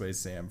watched it this way,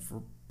 Sam,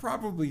 for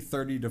probably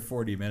 30 to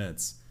 40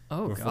 minutes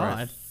before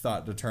I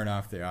thought to turn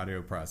off the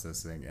audio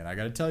processing. And I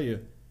got to tell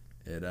you,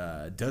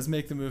 it does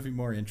make the movie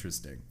more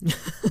interesting.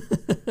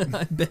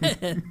 I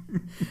bet.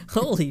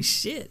 Holy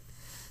shit.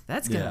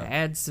 That's going to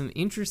add some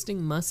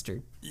interesting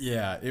mustard.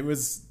 Yeah, it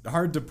was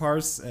hard to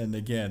parse, and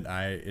again,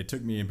 it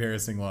took me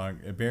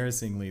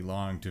embarrassingly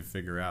long to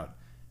figure out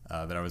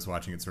that I was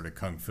watching it sort of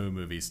kung fu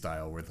movie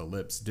style, where the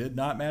lips did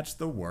not match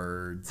the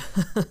words.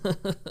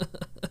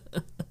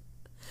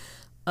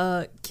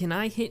 Can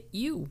I hit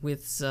you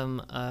with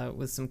some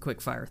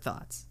quick fire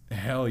thoughts?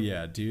 Hell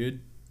yeah,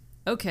 dude.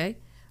 Okay.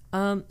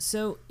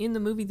 So in the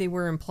movie, they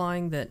were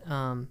implying that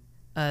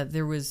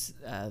there was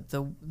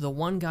the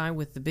one guy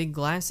with the big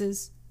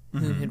glasses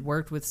who had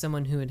worked with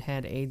someone who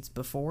had AIDS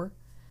before.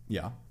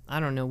 Yeah. I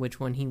don't know which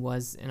one he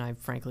was, and I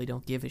frankly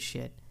don't give a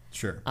shit.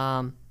 Sure.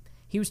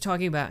 He was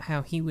talking about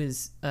how he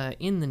was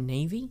in the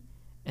Navy,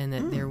 and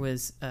that there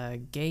was a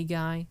gay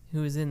guy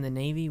who was in the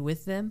Navy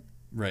with them.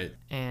 Right.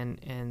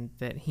 And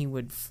that he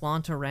would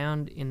flaunt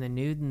around in the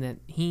nude, and that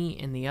he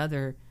and the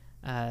other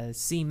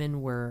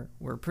seamen were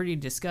pretty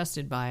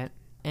disgusted by it.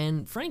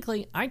 And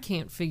frankly, I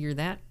can't figure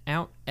that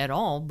out at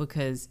all,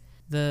 because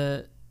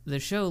the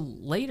show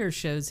later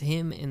shows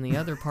him and the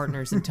other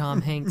partners and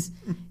Tom Hanks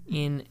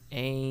in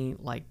a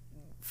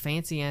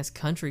fancy ass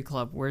country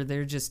club where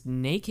they're just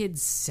naked,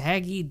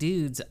 saggy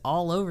dudes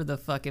all over the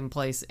fucking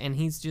place, and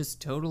he's just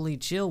totally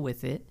chill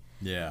with it.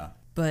 Yeah.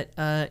 But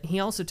he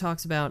also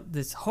talks about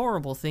this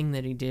horrible thing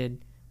that he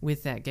did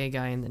with that gay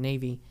guy in the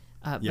Navy.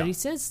 But he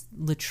says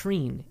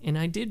latrine, and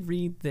I did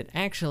read that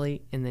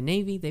actually in the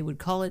Navy they would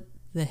call it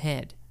the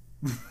head.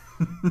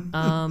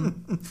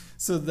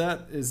 So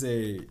that is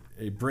a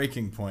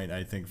breaking point,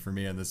 I think, for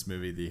me in this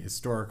movie. The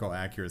historical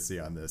accuracy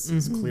on this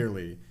is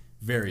clearly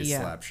very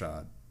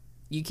slapshot.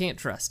 You can't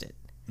trust it.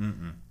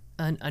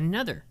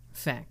 Another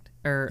fact,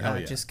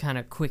 or just kind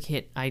of quick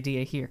hit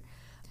idea here.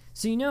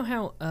 So you know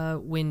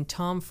how when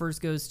Tom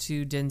first goes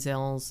to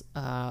Denzel's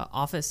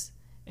office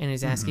and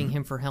is asking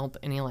him for help,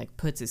 and he like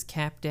puts his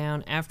cap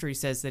down after he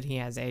says that he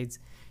has AIDS,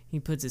 he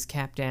puts his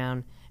cap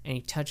down and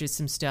he touches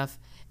some stuff,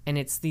 and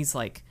it's these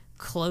like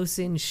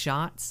close-in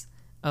shots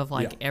of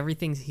like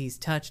everything he's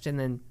touched, and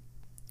then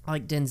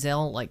like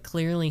Denzel like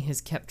clearly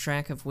has kept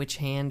track of which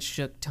hand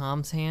shook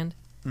Tom's hand.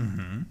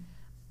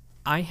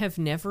 I have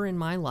never in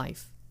my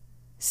life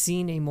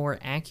seen a more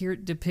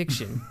accurate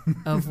depiction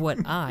of what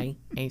I,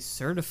 a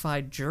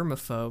certified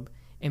germaphobe,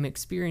 am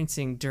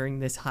experiencing during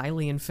this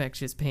highly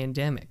infectious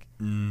pandemic,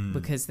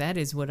 because that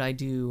is what I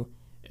do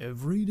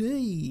every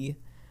day.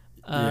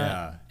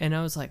 And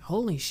I was like,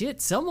 holy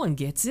shit, someone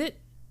gets it.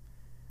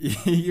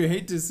 You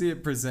hate to see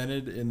it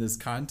presented in this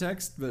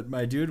context, but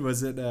my dude,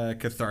 was it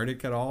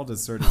cathartic at all to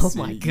sort of see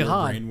your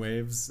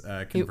brainwaves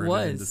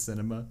converted into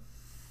cinema?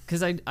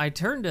 Because I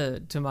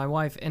turned to my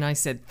wife and I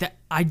said,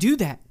 I do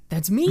that.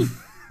 That's me.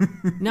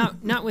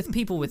 Not with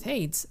people with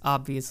AIDS,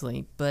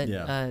 obviously, but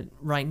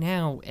right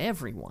now,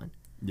 everyone.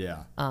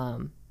 Yeah.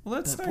 Well,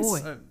 that's nice.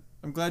 Boy,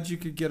 I'm glad you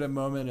could get a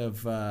moment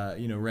of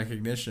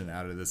recognition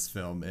out of this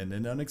film in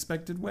an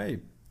unexpected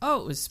way.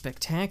 Oh, it was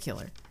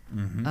spectacular.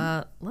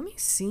 Let me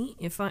see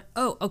if I.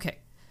 Oh, okay.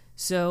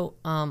 So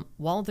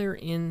while they're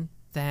in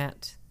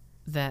that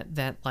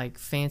like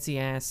fancy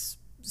ass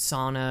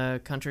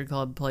sauna country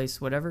club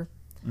place, whatever,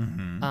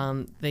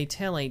 they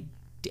tell a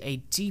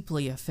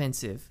deeply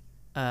offensive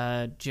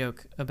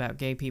joke about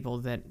gay people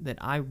that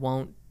I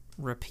won't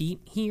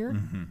repeat here,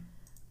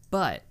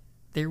 but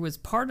there was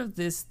part of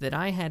this that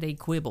I had a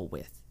quibble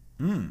with.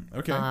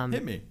 Okay,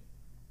 hit me.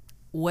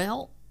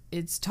 Well,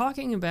 it's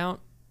talking about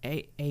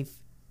a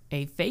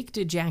faked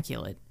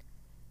ejaculate,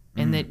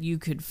 and that you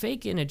could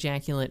fake an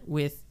ejaculate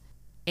with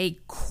a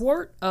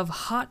quart of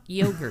hot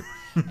yogurt.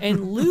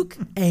 And Luke,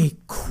 a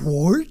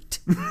quart?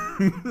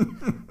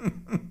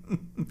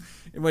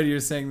 What, you're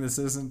saying this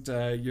isn't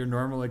your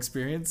normal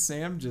experience,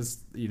 Sam?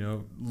 Just,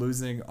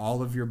 losing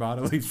all of your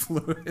bodily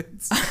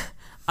fluids?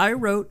 I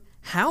wrote,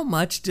 how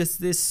much does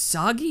this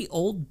soggy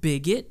old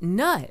bigot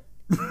nut?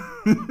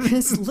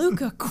 Because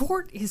Luke, a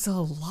quart is a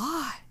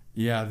lot.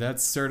 Yeah,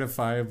 that's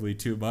certifiably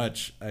too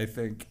much, I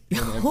think, in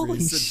every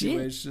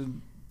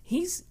situation.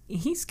 Shit.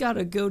 He's got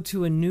to go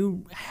to a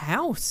new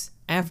house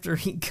after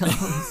he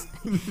comes.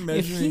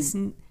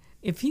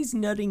 If he's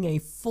nutting a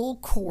full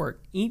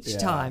quart each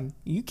time,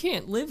 you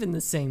can't live in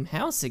the same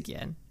house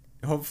again.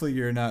 Hopefully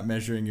you're not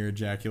measuring your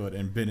ejaculate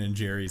in Ben and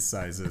Jerry's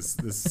sizes.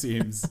 This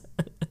seems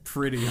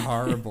pretty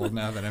horrible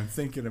now that I'm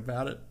thinking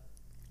about it.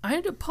 I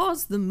had to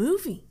pause the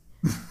movie.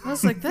 I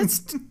was like, that's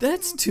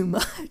too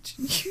much.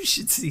 You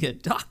should see a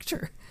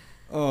doctor.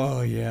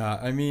 Oh, yeah.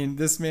 I mean,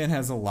 this man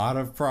has a lot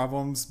of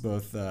problems,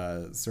 both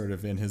sort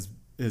of in his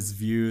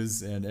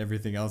views and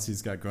everything else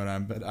he's got going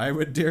on. But I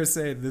would dare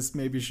say this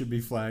maybe should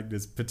be flagged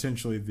as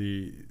potentially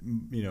the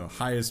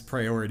highest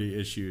priority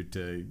issue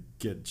to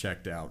get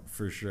checked out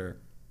for sure.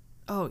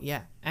 Oh,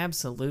 yeah,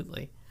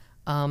 absolutely.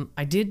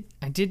 I did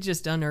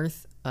just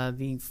unearth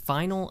the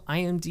final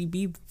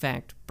IMDb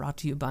fact brought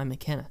to you by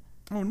McKenna.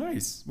 Oh,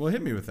 nice. Well,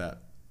 hit me with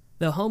that.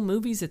 The home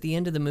movies at the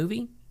end of the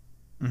movie,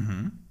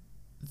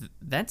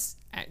 that's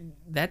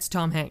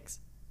Tom Hanks.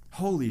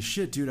 Holy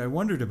shit, dude. I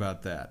wondered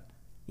about that.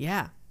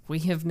 Yeah. We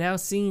have now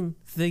seen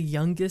the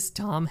youngest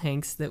Tom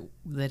Hanks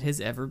that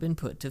has ever been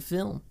put to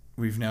film.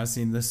 We've now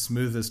seen the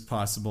smoothest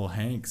possible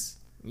Hanks.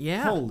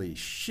 Yeah. Holy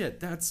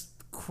shit, that's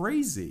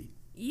crazy.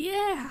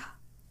 Yeah.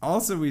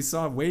 Also, we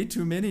saw way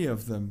too many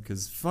of them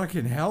because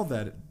fucking hell,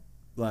 that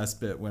last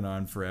bit went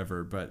on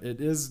forever, but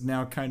it is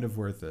now kind of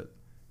worth it.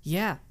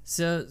 Yeah,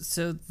 so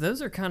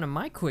those are kind of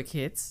my quick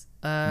hits.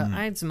 I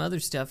had some other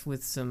stuff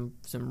with some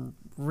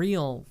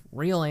real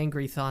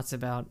angry thoughts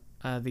about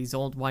these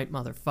old white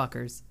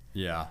motherfuckers.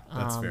 Yeah,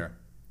 that's fair.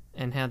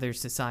 And how they're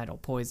societal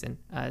poison.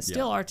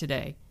 Still are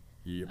today.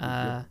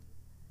 Yep.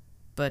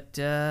 But,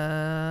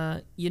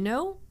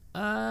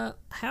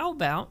 how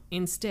about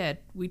instead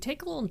we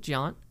take a little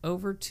jaunt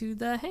over to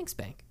the Hanks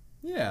Bank?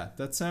 Yeah,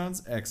 that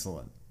sounds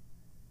excellent.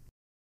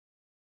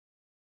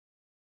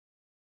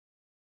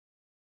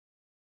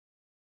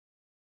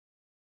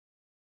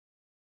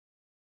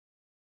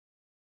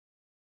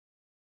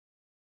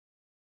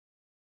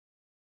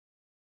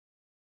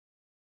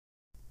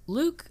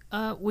 Luke,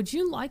 would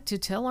you like to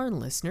tell our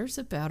listeners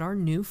about our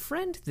new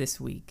friend this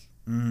week?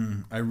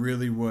 I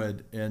really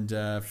would. And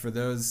for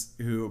those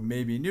who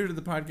may be new to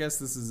the podcast,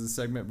 this is a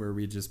segment where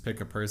we just pick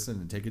a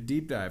person and take a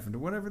deep dive into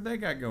whatever they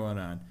got going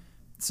on.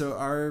 So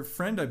our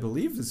friend, I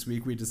believe this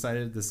week we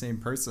decided the same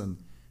person,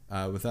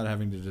 without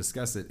having to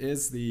discuss it,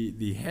 is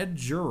the head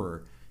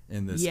juror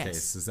in this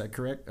case. Is that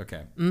correct?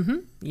 Okay.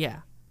 Yeah.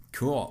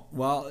 Cool.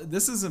 Well,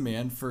 this is a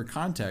man, for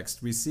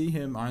context, we see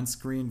him on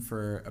screen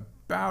for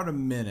about a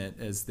minute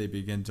as they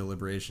begin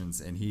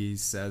deliberations, and he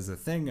says a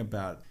thing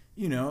about,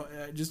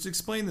 just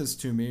explain this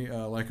to me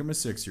like I'm a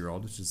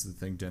 6-year-old, which is the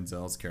thing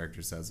Denzel's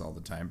character says all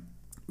the time.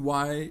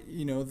 Why,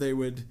 they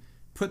would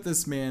put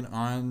this man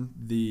on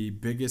the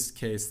biggest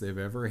case they've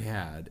ever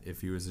had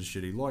if he was a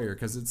shitty lawyer.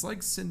 Because it's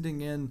like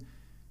sending in,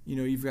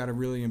 you've got a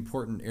really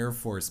important Air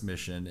Force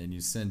mission and you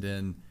send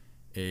in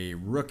a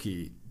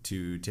rookie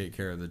to take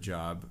care of the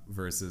job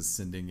versus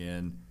sending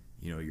in,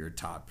 your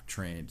top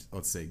trained,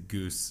 let's say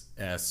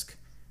Goose-esque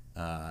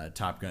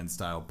Top Gun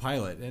style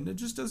pilot. And it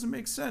just doesn't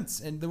make sense.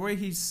 And the way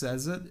he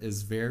says it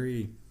is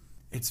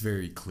it's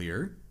very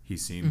clear. He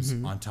seems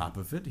on top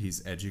of it.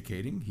 He's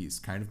educating. He's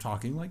kind of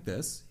talking like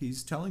this.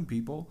 He's telling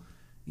people,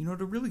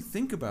 to really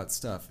think about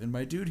stuff. And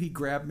my dude, he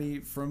grabbed me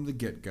from the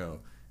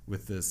get-go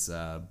with this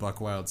Buck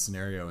Wild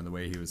scenario and the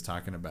way he was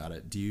talking about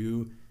it. Do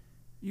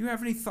you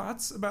have any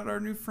thoughts about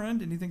our new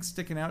friend? Anything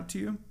sticking out to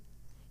you?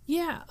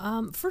 Yeah.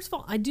 First of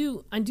all, I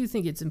do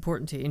think it's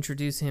important to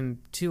introduce him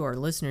to our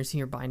listeners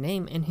here by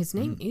name, and his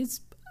name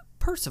is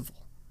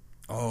Percival.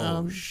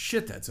 Oh,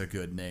 shit, that's a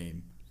good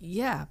name.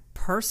 Yeah,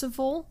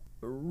 Percival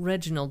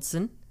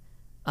Reginaldson.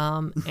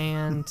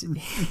 And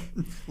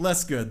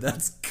less good.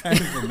 That's kind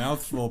of a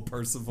mouthful,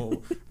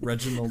 Percival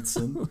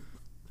Reginaldson.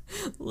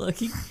 Look,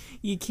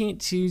 you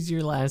can't choose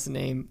your last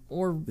name,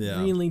 or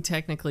really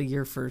technically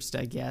your first,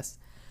 I guess.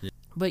 Yeah.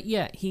 But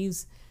yeah,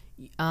 he's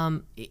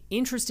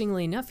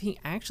interestingly enough, he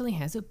actually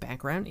has a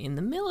background in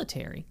the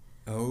military.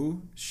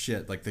 Oh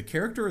shit! Like the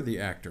character or the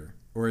actor,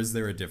 or is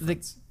there a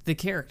difference? The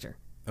character.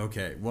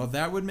 Okay, well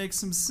that would make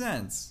some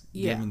sense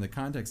given the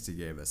context he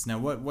gave us. Now,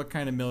 what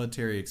kind of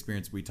military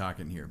experience are we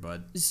talking here,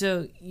 bud?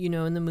 So,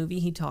 in the movie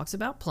he talks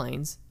about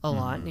planes a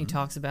lot, and he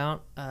talks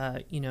about,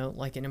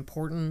 like an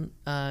important,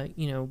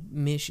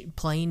 mission,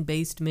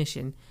 plane-based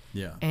mission.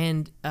 Yeah.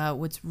 And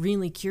what's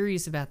really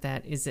curious about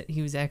that is that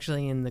he was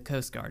actually in the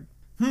Coast Guard.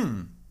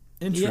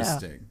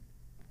 Interesting.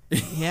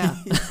 Yeah.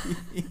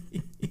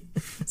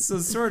 So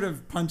sort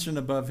of punching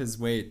above his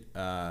weight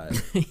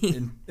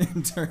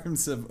in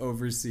terms of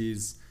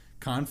overseas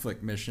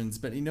conflict missions.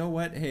 But you know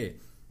what? Hey,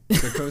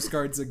 the Coast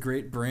Guard's a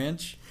great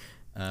branch.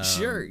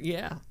 Sure,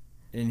 yeah.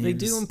 And they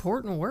do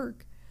important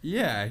work.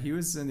 Yeah, he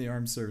was in the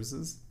armed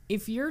services.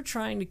 If you're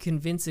trying to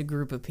convince a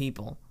group of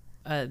people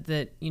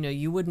that,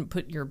 you wouldn't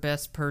put your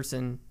best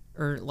person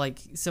or like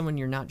someone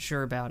you're not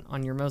sure about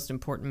on your most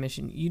important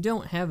mission, you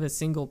don't have a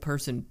single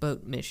person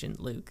boat mission,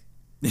 Luke.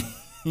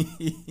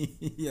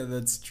 Yeah,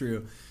 that's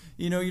true.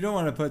 You don't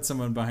want to put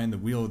someone behind the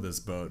wheel of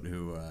this boat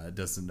who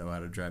doesn't know how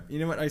to drive. You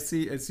know what? I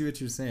see what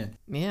you're saying.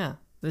 Yeah,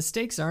 the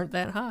stakes aren't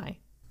that high.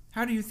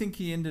 How do you think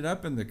he ended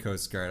up in the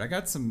Coast Guard? I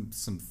got some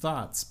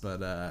thoughts,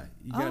 but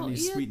you got any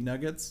sweet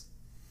nuggets?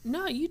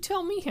 No, you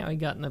tell me how he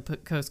got in the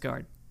Coast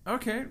Guard.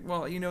 Okay,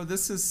 well,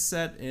 this is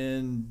set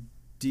in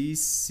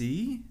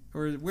D.C.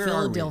 or where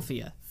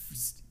Philadelphia.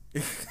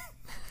 Are we?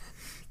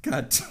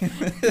 God damn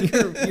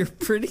it. You're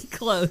pretty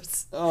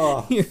close.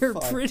 Oh, you're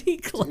pretty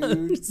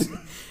close. Dude.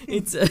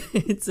 It's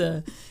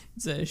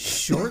a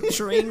short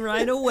train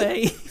ride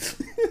away.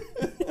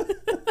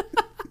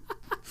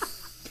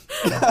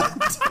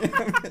 God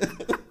damn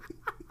it.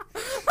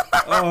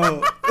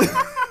 Oh.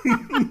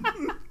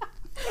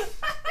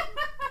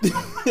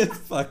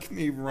 Fuck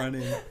me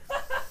running.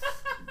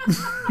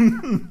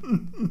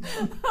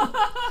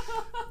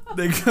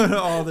 They go to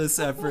all this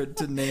effort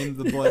to name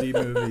the bloody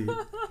movie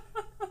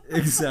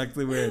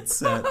exactly where it's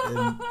set,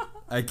 and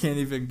I can't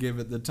even give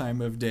it the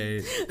time of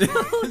day.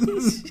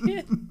 Holy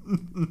shit.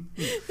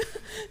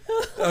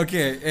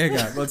 Okay, hang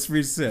on, let's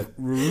reset.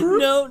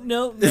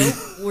 No,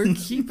 we're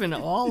keeping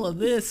all of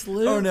this,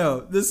 Luke. Oh no,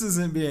 this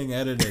isn't being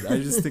edited. I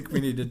just think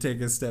we need to take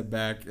a step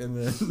back, and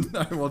then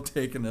I will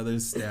take another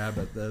stab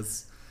at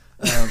this.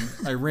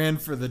 I ran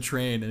for the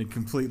train and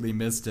completely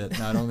missed it.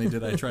 Not only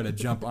did I try to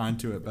jump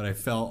onto it, but I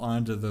fell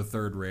onto the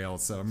third rail,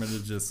 so I'm going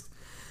to just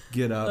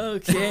get up.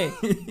 Okay.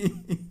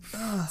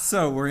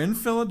 So we're in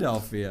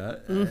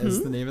Philadelphia,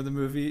 as the name of the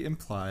movie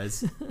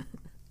implies.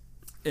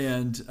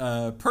 And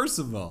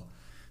Percival.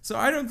 So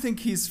I don't think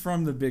he's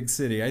from the big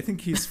city. I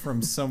think he's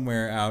from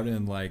somewhere out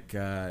in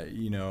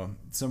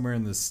somewhere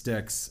in the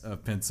sticks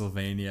of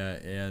Pennsylvania,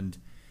 and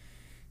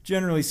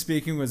generally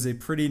speaking was a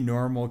pretty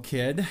normal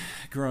kid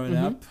growing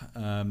up.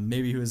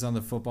 Maybe he was on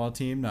the football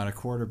team, not a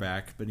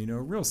quarterback, but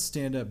a real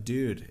stand-up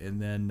dude. And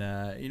then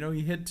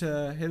he hit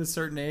a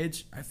certain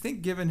age. I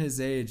think given his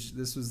age,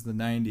 this was the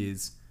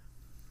 90s,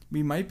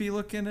 we might be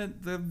looking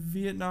at the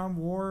Vietnam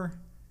War.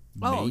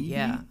 Oh, maybe?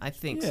 yeah, I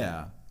think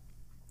so.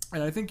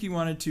 And I think he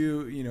wanted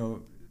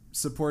to,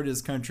 support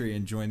his country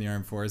and join the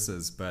armed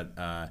forces,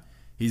 but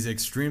he's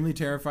extremely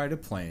terrified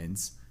of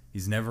planes.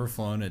 He's never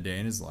flown a day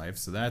in his life,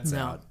 so that's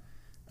out.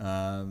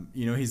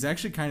 He's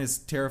actually kind of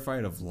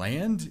terrified of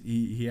land.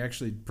 He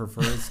actually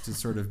prefers to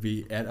sort of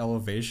be at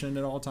elevation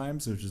at all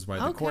times, which is why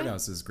the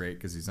courthouse is great,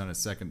 because he's on a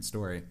second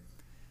story.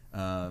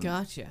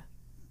 Gotcha.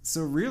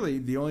 So really,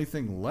 the only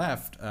thing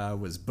left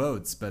was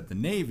boats, but the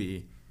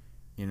Navy,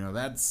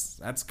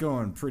 that's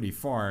going pretty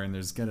far, and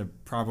there's going to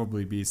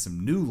probably be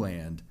some new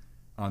land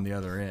on the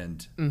other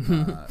end.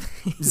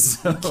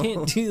 So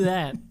can't do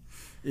that.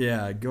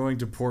 Yeah, going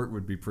to port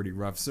would be pretty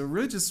rough. So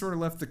really just sort of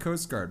left the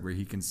Coast Guard where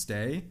he can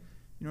stay,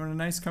 in a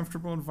nice,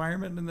 comfortable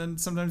environment, and then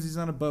sometimes he's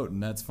on a boat,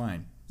 and that's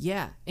fine.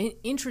 Yeah, and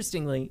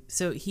interestingly,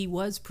 so he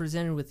was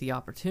presented with the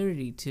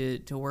opportunity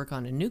to work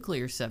on a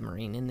nuclear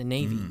submarine in the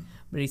Navy,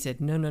 but he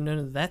said, no,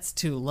 that's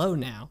too low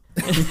now.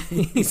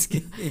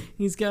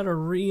 he's got a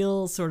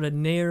real sort of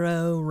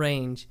narrow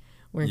range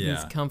where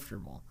he's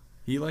comfortable.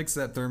 He likes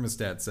that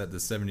thermostat set to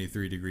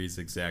 73 degrees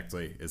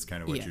exactly, is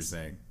kind of what you're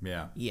saying.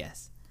 Yeah.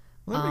 Yes.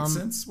 Well, that makes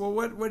sense. Well,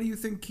 what do you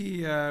think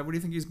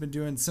he's been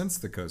doing since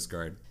the Coast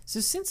Guard? So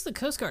since the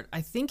Coast Guard,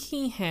 I think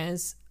he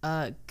has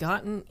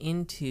gotten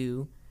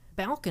into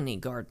balcony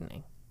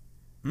gardening.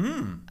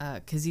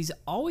 Because he's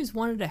always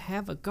wanted to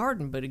have a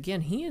garden, but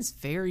again, he is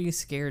very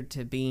scared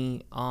to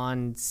be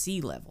on sea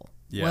level.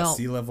 Yeah, well,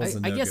 sea level's a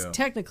no-go. I guess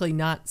technically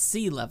not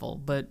sea level,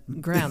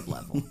 but ground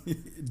level.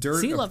 Dirt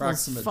sea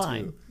level's approximate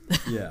fine. to.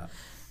 Yeah.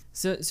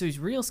 So he's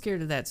real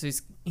scared of that. So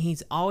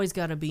he's always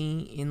got to be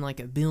in like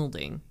a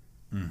building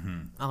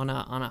on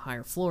a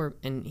higher floor,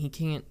 and he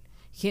can't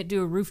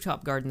do a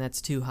rooftop garden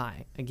that's too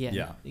high.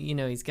 Again,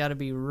 he's got to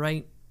be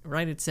right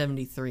at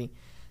 73.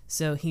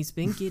 So he's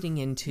been getting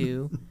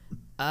into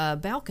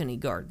balcony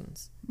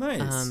gardens.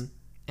 Nice.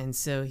 And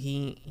so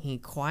he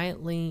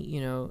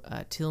quietly,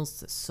 tills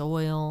the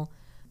soil.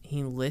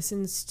 He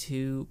listens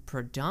to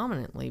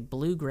predominantly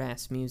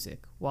bluegrass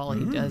music while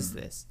he does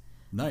this.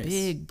 Nice.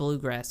 Big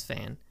bluegrass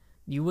fan.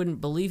 You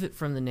wouldn't believe it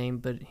from the name,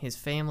 but his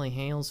family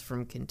hails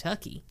from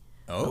Kentucky,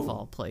 of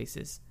all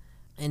places.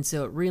 And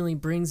so it really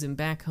brings him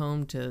back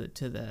home to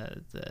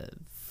the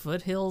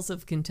foothills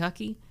of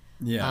Kentucky.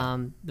 Yeah.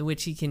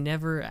 Which he can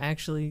never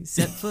actually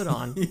set foot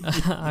on,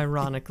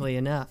 ironically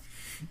enough.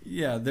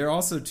 Yeah, they're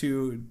also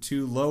too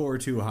low or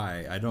too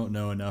high. I don't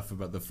know enough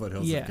about the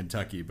foothills of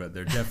Kentucky, but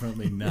they're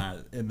definitely not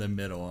in the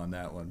middle on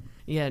that one.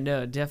 Yeah,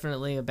 no,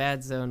 definitely a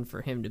bad zone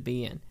for him to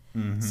be in.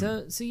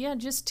 So yeah,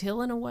 just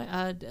tilling away.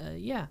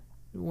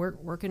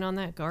 Working on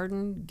that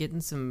garden,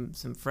 getting some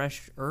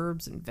fresh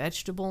herbs and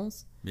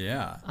vegetables.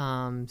 Yeah.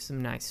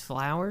 Some nice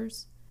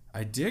flowers.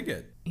 I dig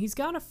it. He's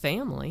got a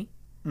family.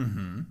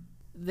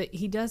 That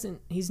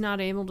he's not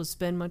able to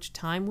spend much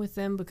time with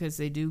them because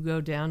they do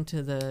go down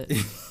to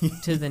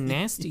the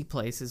nasty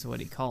place, is what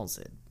he calls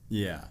it.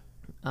 Yeah.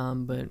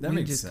 But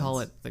we just call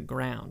it the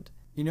ground.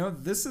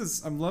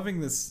 I'm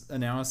loving this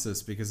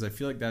analysis because I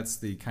feel like that's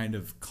the kind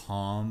of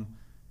calm,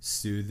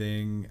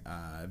 soothing,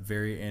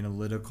 very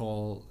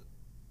analytical,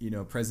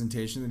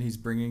 presentation that he's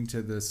bringing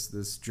to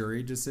this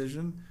jury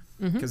decision.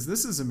 Because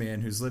this is a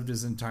man who's lived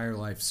his entire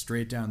life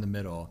straight down the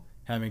middle,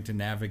 having to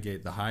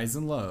navigate the highs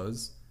and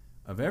lows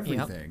of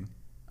everything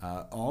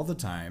all the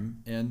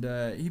time, and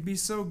he'd be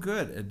so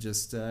good at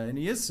just and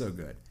he is so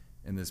good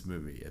in this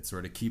movie at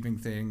sort of keeping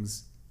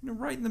things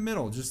right in the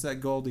middle, just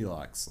that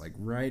Goldilocks, like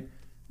right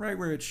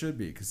where it should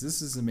be, because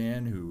this is a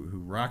man who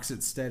rocks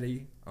it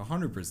steady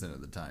 100%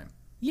 of the time.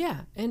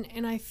 Yeah,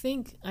 and I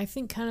think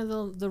kind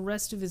of the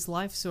rest of his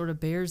life sort of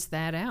bears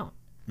that out.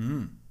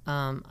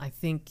 I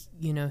think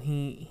he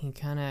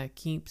kind of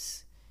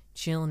keeps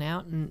chilling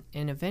out, and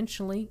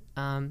eventually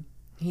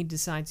he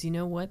decides,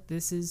 what,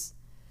 this is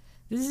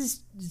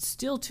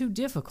still too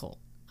difficult,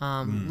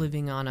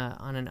 living on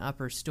an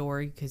upper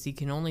story, because he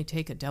can only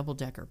take a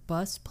double-decker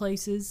bus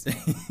places,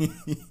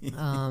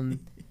 and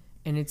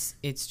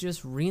it's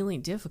just really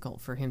difficult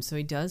for him. So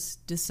he does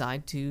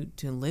decide to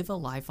live a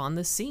life on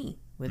the sea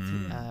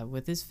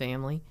with his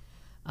family.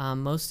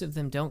 Most of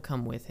them don't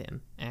come with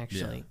him,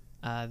 actually.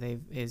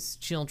 His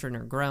children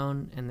are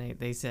grown, and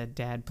they said,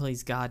 "Dad,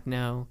 please God,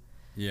 no."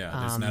 Yeah,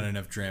 there's not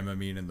enough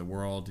Dramamine in the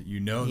world.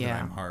 That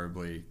I'm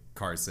horribly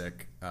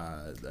carsick.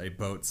 A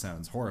boat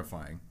sounds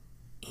horrifying.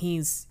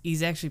 He's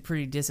actually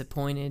pretty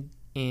disappointed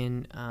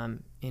in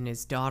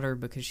his daughter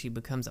because she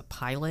becomes a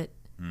pilot.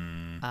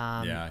 You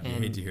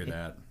hate to hear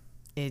that.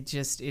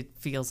 It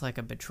feels like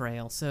a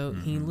betrayal. So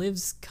he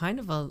lives kind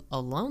of a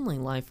lonely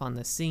life on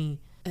the sea.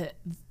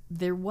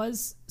 There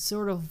was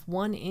sort of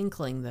one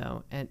inkling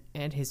though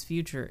at his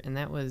future, and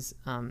that was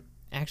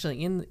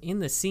actually in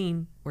the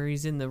scene where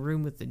he's in the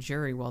room with the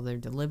jury while they're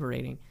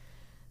deliberating.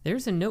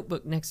 There's a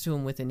notebook next to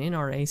him with an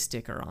NRA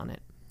sticker on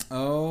it.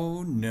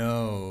 Oh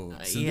no!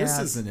 So this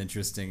is an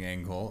interesting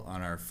angle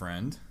on our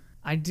friend.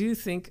 I do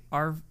think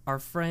our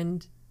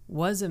friend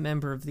was a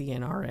member of the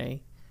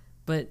NRA,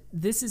 but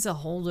this is a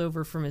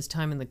holdover from his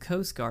time in the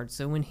Coast Guard.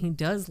 So when he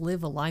does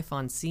live a life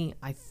on sea,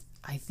 I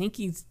think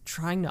he's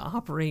trying to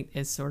operate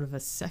as sort of a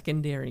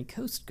secondary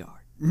Coast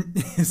Guard.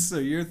 So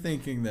you're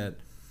thinking that,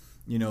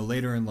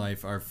 later in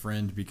life, our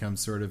friend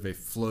becomes sort of a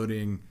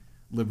floating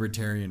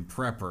libertarian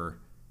prepper,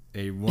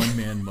 a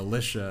one-man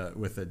militia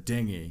with a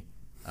dinghy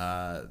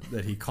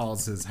that he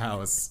calls his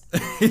house,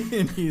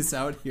 and he's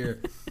out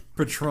here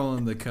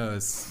patrolling the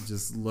coast,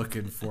 just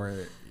looking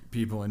for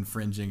people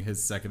infringing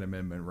his Second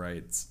Amendment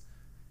rights.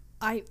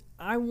 I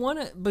want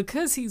to,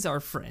 because he's our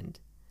friend,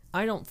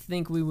 I don't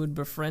think we would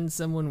befriend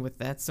someone with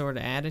that sort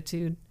of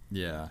attitude.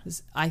 Yeah.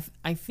 I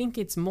think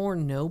it's more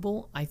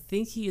noble. I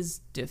think he is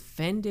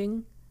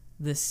defending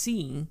the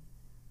sea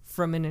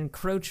from an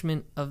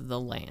encroachment of the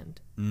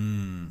land.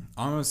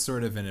 Almost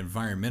sort of an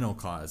environmental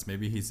cause.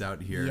 Maybe he's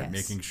out here Yes.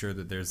 making sure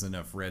that there's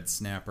enough red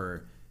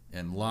snapper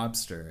and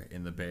lobster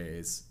in the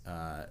bays.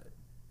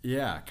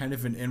 Yeah, kind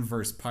of an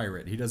inverse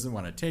pirate. He doesn't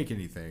want to take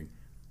anything.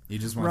 He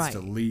just wants to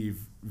Right.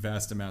 leave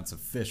vast amounts of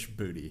fish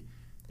booty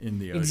in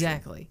the ocean.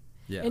 Exactly.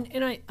 Yeah.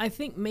 And I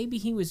think maybe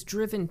he was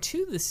driven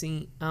to the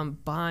sea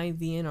by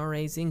the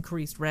NRA's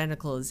increased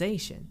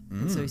radicalization.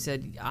 And so he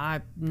said,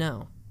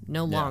 no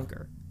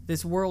longer.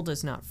 This world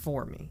is not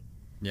for me.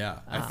 Yeah,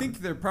 I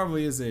think there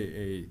probably is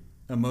a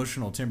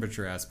emotional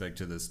temperature aspect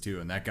to this too,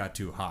 and that got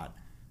too hot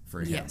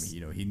for him. Yes,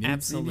 You know, he needs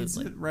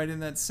absolutely. it right in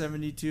that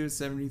 72,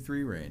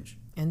 73 range.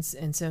 And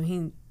so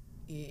he,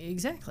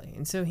 exactly.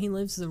 And so he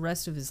lives the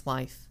rest of his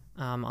life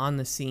on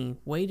the sea,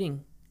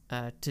 waiting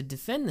to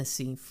defend the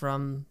sea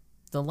from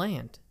the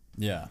land.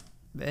 Yeah.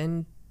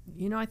 And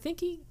I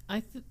think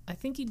I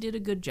think he did a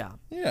good job.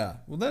 Yeah,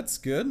 well, that's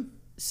good.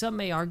 Some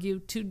may argue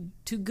too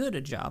good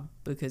a job,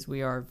 because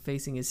we are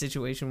facing a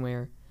situation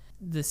where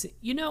this,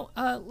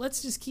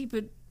 let's just keep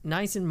it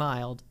nice and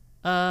mild,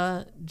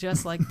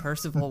 just like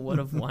Percival would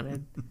have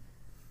wanted.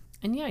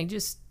 And yeah, he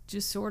just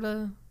sort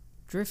of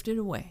drifted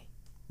away.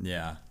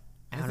 Yeah,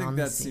 I Out think on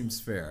the that sea.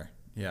 seems fair.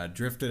 Yeah,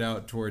 drifted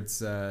out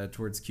towards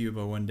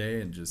Cuba one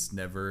day and just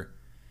never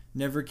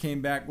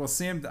came back. Well,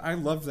 Sam, I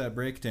love that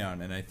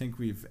breakdown, and I think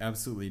we've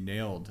absolutely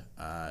nailed.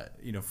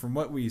 From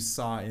what we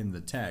saw in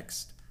the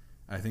text,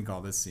 I think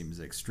all this seems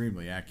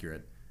extremely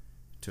accurate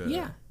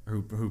to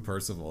who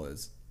Percival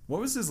is. What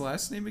was his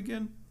last name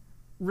again?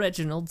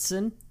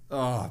 Reginaldson.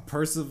 Oh,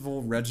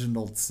 Percival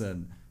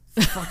Reginaldson.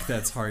 Fuck,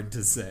 that's hard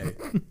to say.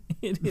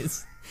 It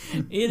is.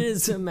 It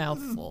is a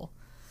mouthful.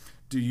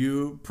 Do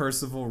you,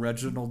 Percival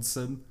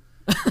Reginaldson,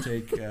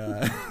 take?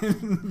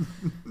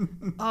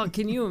 Oh,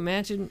 can you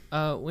imagine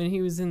when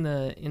he was in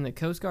the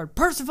Coast Guard?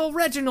 Percival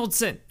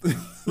Reginaldson,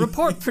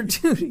 report for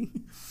duty.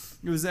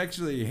 It was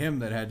actually him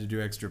that had to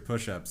do extra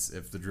push-ups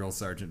if the drill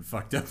sergeant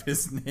fucked up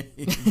his name.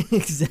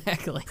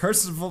 Exactly.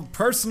 Percival,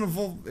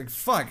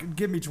 fuck,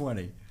 give me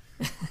 20.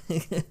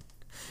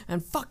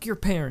 And fuck your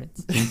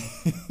parents.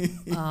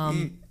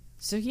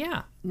 So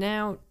yeah,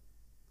 now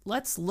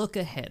let's look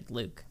ahead,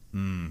 Luke,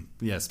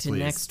 Yes, to please.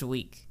 next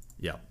week.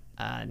 Yeah.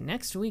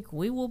 Next week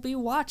we will be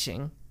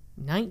watching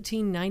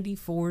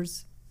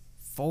 1994's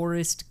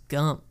Forrest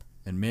Gump.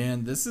 And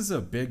man, this is a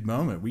big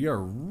moment. We are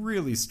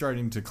really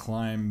starting to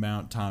climb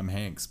Mount Tom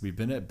Hanks. We've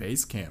been at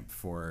base camp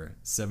for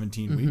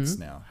 17 weeks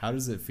now. How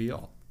does it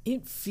feel?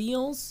 It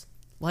feels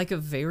like a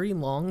very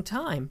long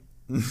time.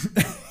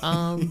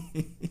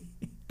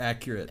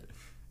 Accurate.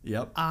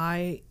 Yep.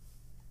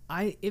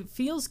 It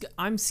feels,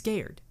 I'm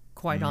scared,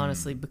 quite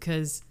honestly,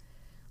 because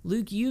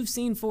Luke, you've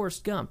seen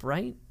Forrest Gump,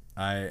 right?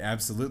 I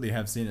absolutely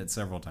have seen it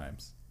several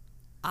times.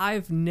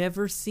 I've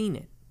never seen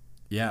it.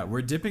 Yeah,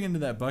 we're dipping into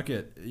that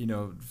bucket.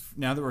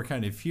 Now that we're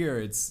kind of here,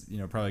 it's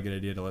probably a good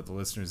idea to let the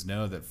listeners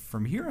know that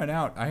from here on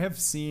out, I have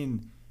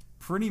seen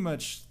pretty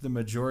much the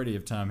majority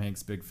of Tom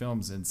Hanks' big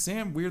films, and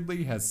Sam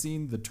weirdly has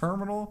seen The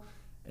Terminal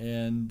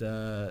and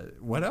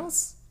what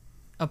else?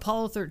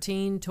 Apollo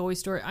 13, Toy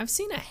Story. I've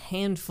seen a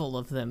handful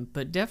of them,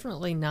 but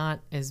definitely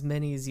not as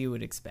many as you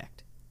would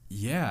expect.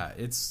 Yeah,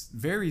 it's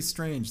very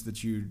strange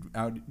that you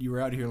were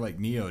out here like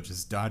Neo,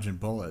 just dodging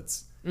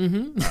bullets.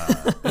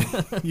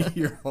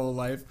 Your whole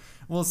life.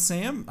 Well,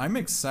 Sam, I'm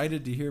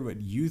excited to hear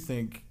what you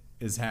think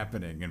is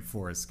happening in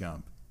Forrest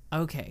Gump.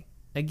 Okay.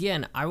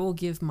 Again, I will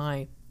give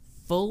my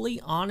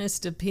fully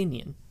honest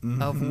opinion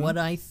of what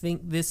I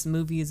think this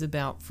movie is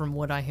about from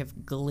what I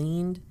have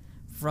gleaned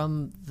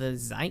from the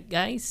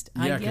zeitgeist,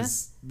 I Yeah, guess.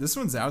 because this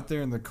one's out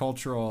there in the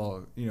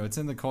cultural, it's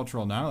in the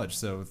cultural knowledge.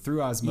 So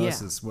through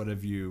osmosis, what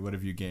have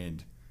you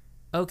gained?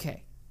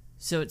 Okay.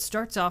 So it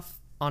starts off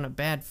on a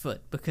bad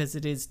foot because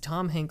it is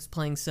Tom Hanks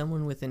playing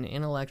someone with an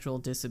intellectual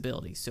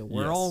disability. So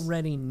we're Yes.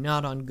 already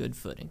not on good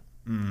footing.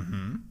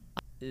 Mm-hmm.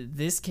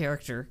 This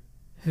character,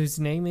 whose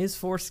name is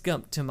Forrest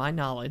Gump to my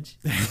knowledge,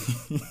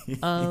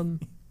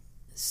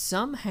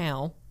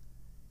 somehow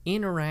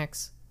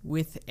interacts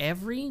with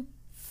every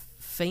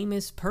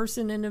famous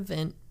person and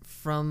event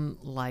from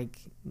like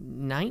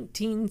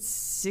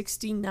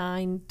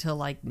 1969 to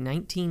like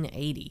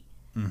 1980.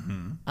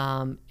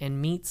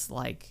 And meets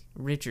like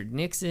Richard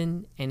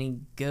Nixon, and he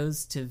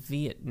goes to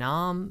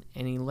Vietnam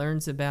and he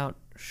learns about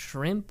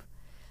shrimp.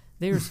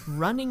 There's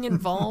running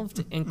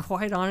involved, and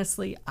quite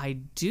honestly, I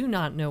do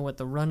not know what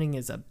the running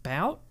is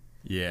about.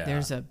 Yeah.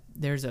 There's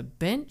a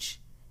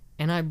bench,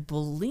 and I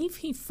believe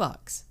he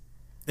fucks.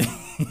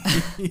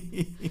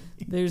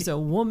 There's a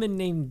woman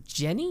named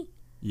Jenny,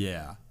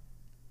 Yeah.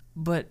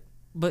 but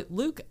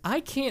Luke, I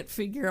can't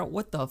figure out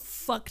what the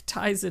fuck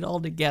ties it all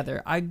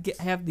together.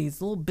 Have these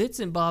little bits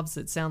and bobs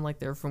that sound like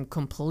they're from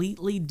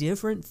completely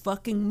different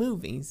fucking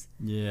movies.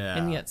 Yeah.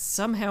 And yet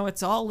somehow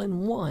it's all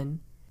in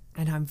one.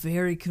 And I'm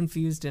very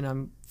confused, and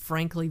I'm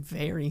frankly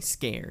very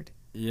scared.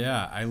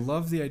 Yeah, I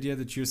love the idea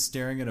that you're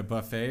staring at a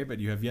buffet, but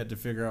you have yet to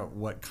figure out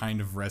what kind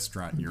of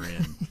restaurant you're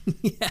in.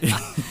 Yeah,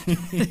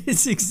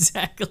 it's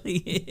exactly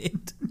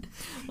it.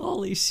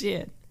 Holy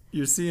shit.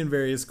 You're seeing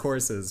various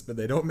courses, but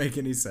they don't make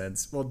any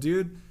sense. Well,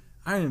 dude,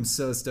 I am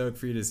so stoked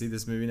for you to see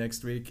this movie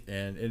next week,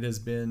 and it has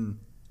been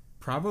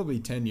probably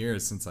 10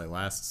 years since I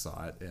last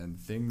saw it, and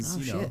things,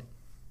 shit.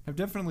 have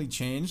definitely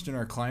changed in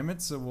our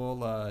climate, so we'll,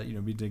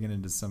 be digging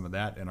into some of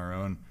that in our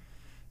own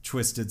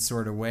twisted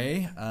sort of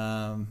way.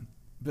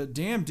 But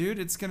damn, dude,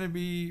 it's going to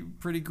be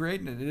pretty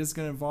great, and it is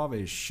going to involve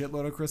a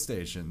shitload of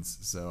crustaceans,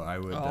 so I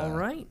would All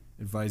right.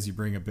 advise you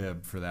bring a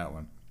bib for that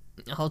one.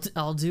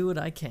 I'll do what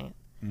I can.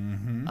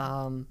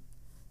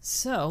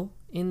 So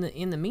in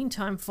the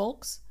meantime,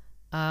 folks,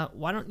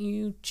 why don't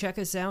you check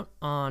us out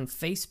on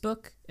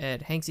Facebook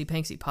at Hanksy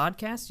Panksy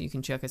Podcast? You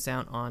can check us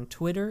out on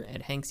Twitter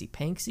at Hanksy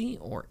Panksy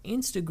or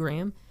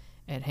Instagram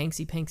at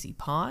Hanksy Panksy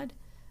Pod.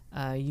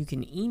 You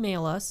can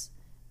email us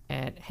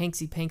at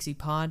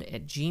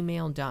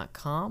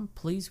hanksypanksypod@gmail.com.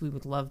 Please, we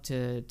would love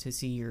to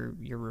see your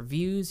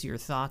reviews, your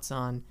thoughts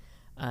on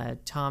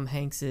Tom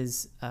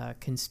Hanks's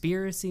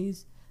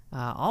conspiracies,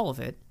 all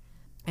of it.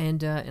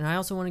 And I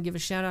also want to give a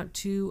shout out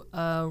to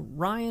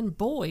Ryan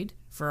Boyd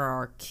for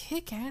our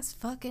kick-ass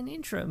fucking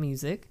intro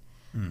music.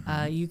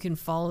 You can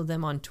follow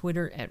them on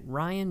Twitter at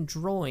Ryan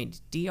Droid,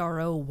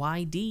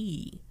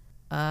 DROYD.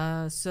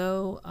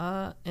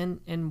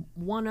 And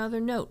one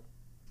other note,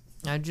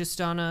 just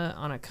on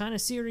a kind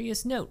of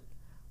serious note,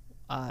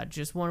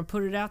 just want to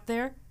put it out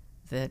there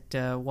that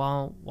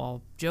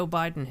while Joe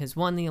Biden has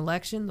won the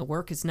election, the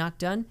work is not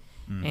done.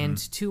 And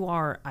to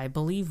our, I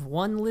believe,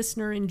 one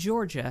listener in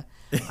Georgia,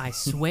 I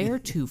swear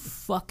to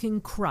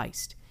fucking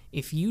Christ,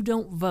 if you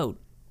don't vote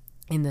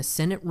in the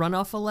Senate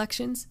runoff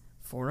elections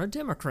for a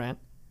Democrat,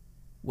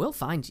 we'll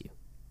find you.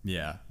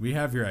 Yeah, we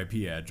have your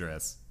IP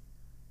address.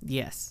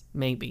 Yes,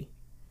 maybe.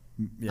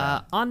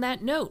 Yeah. On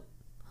that note,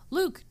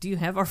 Luke, do you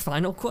have our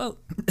final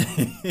quote?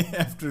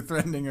 After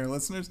threatening our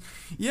listeners?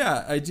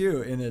 Yeah, I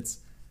do, and it's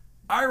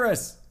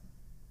Iris,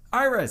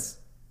 Iris,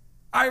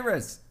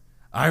 Iris,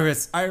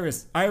 Iris,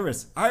 Iris,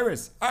 Iris,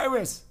 Iris,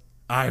 Iris,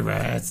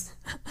 Iris.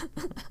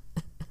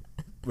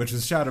 Which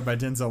was shouted by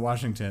Denzel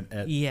Washington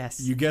at,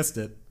 Yes. you guessed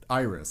it,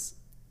 Iris.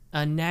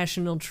 A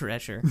national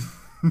treasure.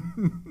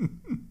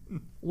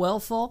 Well,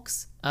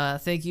 folks,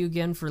 thank you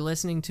again for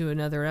listening to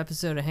another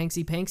episode of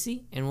Hanksy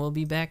Panksy, and we'll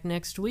be back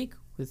next week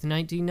with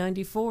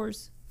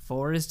 1994's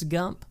Forrest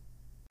Gump.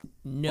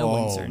 No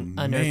one's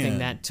unearthing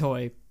that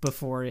toy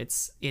before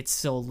its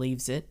soul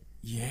leaves it.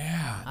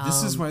 Yeah,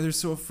 this is why they're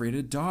so afraid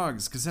of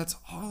dogs, because that's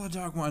all a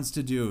dog wants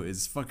to do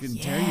is fucking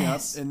tear you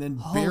up and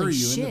then bury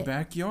you in the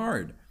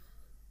backyard.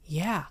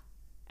 Yeah.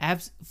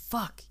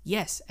 Fuck.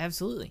 Yes,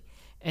 absolutely.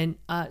 And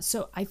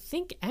so I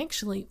think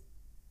actually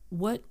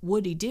what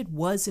Woody did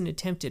was an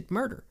attempted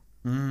murder.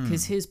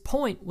 Because his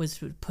point was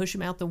to push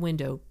him out the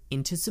window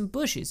into some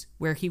bushes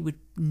where he would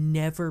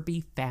never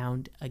be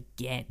found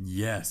again.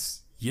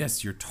 Yes.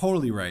 Yes, you're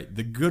totally right.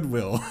 The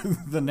goodwill,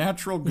 the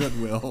natural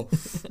goodwill.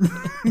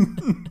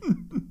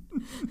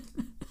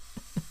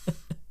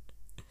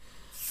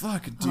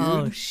 Fuck, dude.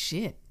 Oh,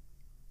 shit.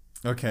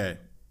 Okay.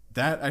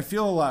 I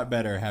feel a lot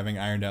better having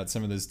ironed out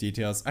some of those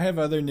details. I have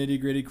other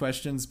nitty-gritty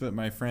questions, but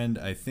my friend,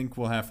 I think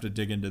we'll have to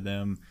dig into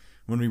them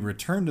when we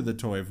return to the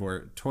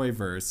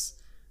Toyverse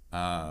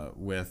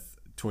with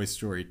Toy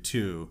Story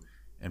 2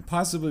 and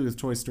possibly with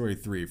Toy Story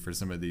 3 for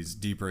some of these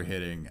deeper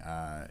hitting,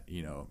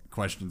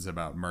 questions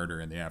about murder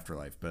in the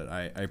afterlife. But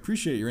I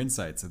appreciate your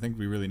insights. I think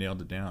we really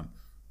nailed it down.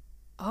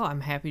 Oh,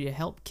 I'm happy to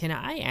help. Can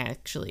I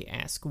actually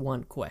ask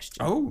one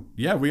question? Oh,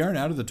 yeah, we aren't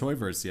out of the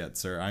Toyverse yet,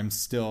 sir. I'm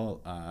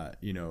still,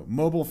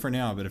 mobile for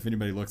now, but if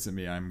anybody looks at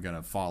me, I'm going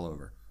to fall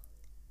over.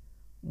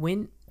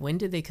 When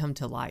did they come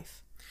to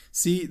life?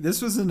 See,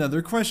 this was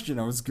another question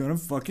I was going to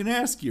fucking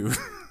ask you.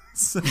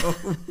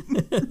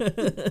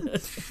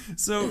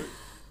 So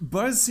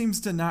Buzz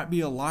seems to not be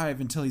alive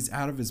until he's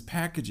out of his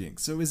packaging.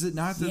 So is it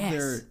not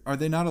that are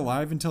they not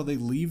alive until they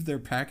leave their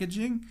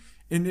packaging?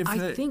 And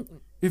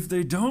if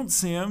they don't,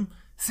 Sam,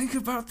 think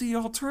about the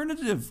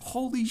alternative.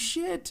 Holy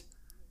shit.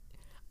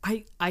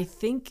 I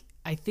think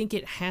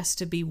it has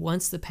to be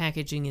once the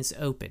packaging is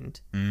opened,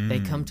 they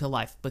come to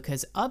life.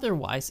 Because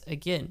otherwise,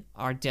 again,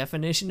 our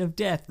definition of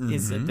death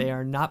is that they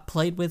are not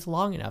played with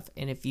long enough.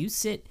 And if you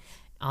sit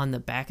on the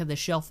back of the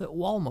shelf at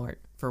Walmart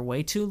for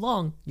way too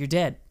long, you're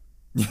dead.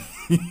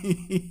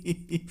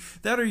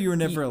 That or you were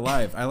never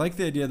alive. I like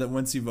the idea that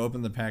once you've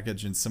opened the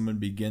package and someone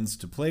begins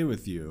to play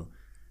with you,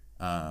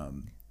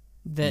 Luke,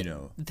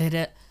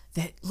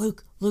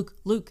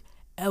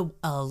 a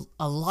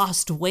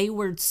lost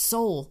wayward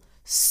soul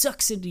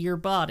sucks into your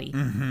body,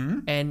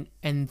 and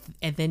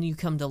then you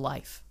come to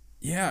life.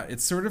 Yeah,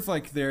 it's sort of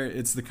like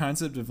it's the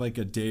concept of like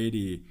a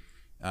deity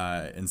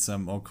in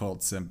some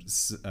occult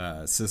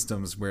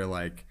systems where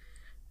like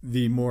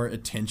the more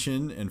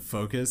attention and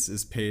focus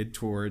is paid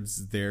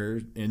towards their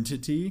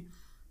entity,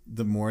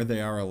 the more they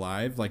are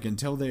alive. Like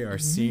until they are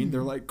seen,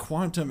 they're like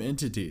quantum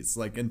entities.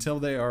 Like until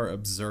they are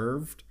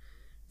observed,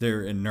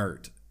 they're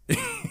inert.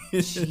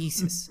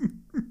 Jesus.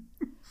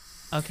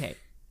 Okay,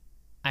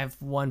 I have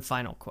one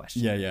final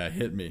question. Yeah,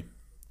 hit me.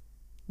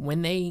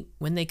 When they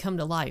come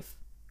to life,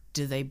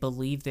 do they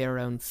believe their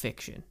own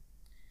fiction?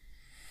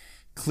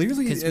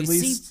 Clearly, 'Cause at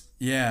we least,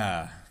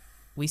 yeah.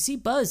 We see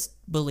Buzz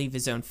believe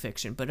his own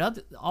fiction,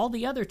 but all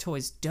the other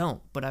toys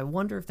don't. But I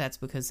wonder if that's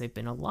because they've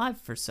been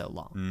alive for so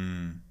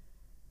long.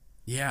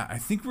 Yeah, I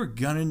think we're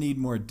gonna need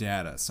more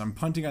data. So I'm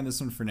punting on this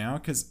one for now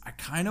because I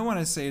kind of want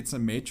to say it's a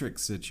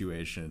Matrix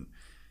situation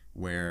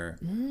where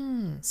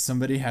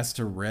somebody has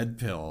to red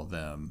pill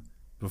them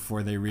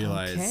before they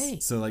realize. Okay.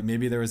 So like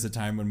maybe there was a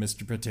time when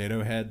Mr.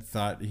 Potato Head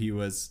thought he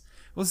was.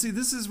 Well, see,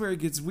 this is where it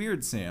gets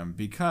weird, Sam,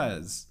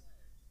 because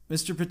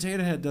Mr.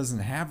 Potato Head doesn't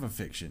have a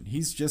fiction.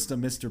 He's just a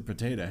Mr.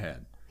 Potato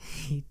Head.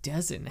 He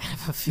doesn't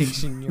have a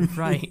fiction, you're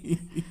right.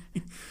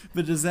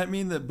 But does that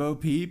mean that Bo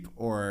Peep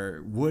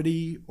or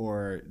Woody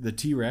or the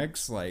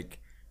T-Rex, like,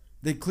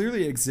 they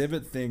clearly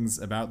exhibit things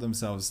about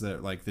themselves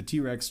that, like, the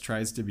T-Rex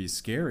tries to be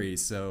scary,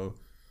 so...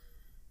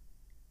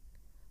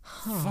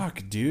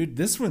 Fuck, dude.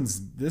 This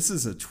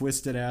is a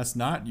twisted ass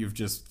knot you've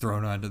just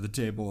thrown onto the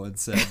table and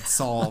said,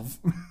 solve.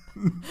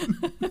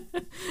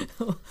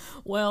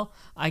 Well,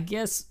 I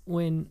guess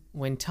when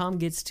Tom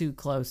gets too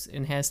close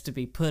and has to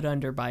be put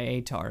under by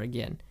Atar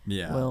again,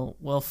 Yeah.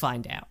 we'll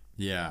find out.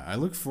 Yeah, I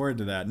look forward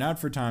to that. Not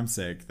for Tom's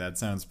sake. That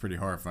sounds pretty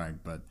horrifying,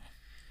 but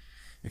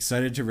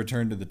excited to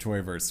return to the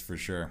Toyverse for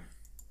sure.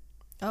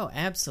 Oh,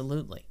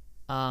 absolutely.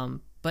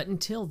 But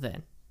until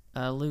then,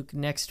 Luke,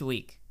 next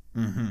week,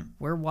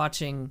 we're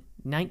watching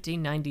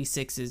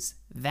 1996's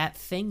That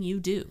Thing You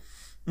Do.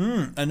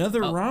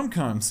 Another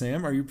rom-com,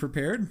 Sam. Are you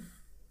prepared?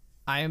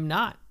 I am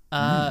not.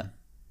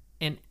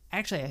 And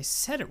actually, I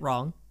said it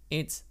wrong.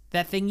 It's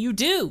That Thing You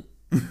Do.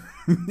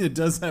 It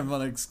does have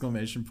an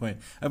exclamation point.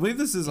 I believe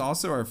this is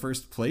also our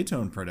first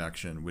Playtone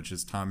production, which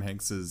is Tom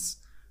Hanks's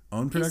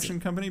own production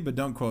company, but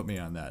don't quote me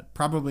on that.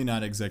 Probably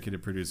not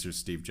executive producer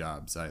Steve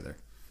Jobs either.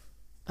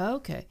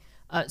 Okay.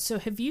 So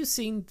have you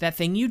seen That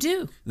Thing You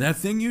Do? That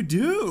Thing You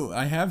Do!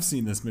 I have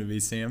seen this movie,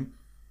 Sam.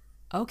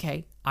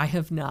 Okay, I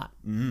have not.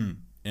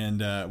 And,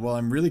 well,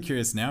 I'm really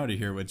curious now to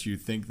hear what you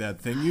think That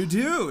Thing You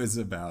Do is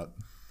about.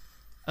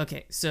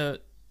 Okay, so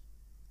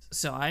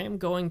I am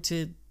going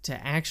to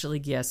actually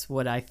guess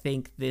what I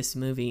think this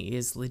movie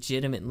is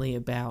legitimately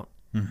about.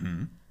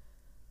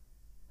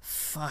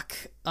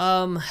 Fuck.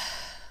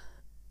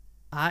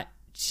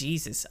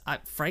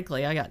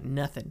 Frankly, I got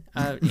nothing.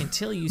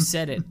 Until you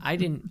said it, I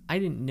didn't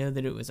know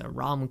that it was a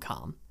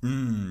rom-com.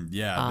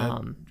 Yeah,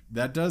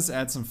 that does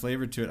add some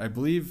flavor to it. I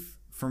believe,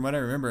 from what I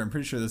remember, I'm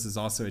pretty sure this is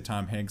also a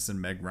Tom Hanks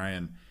and Meg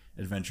Ryan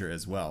adventure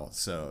as well.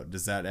 So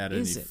does that add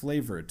any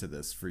flavor to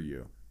this for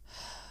you?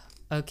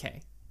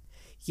 Okay.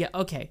 Yeah,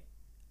 okay.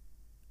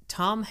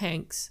 Tom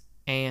Hanks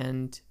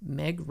and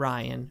Meg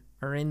Ryan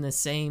are in the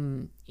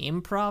same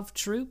improv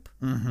troupe.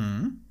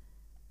 And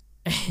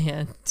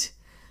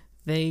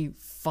they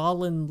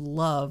fall in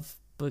love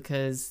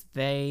because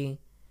they're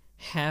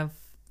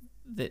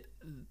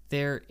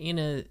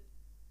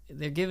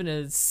given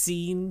a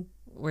scene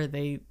where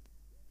they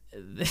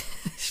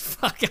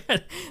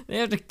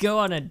have to go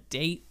on a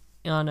date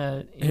in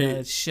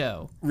a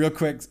show. Real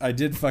quick, I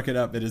did fuck it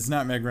up. It is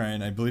not Meg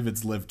Ryan. I believe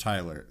it's Liv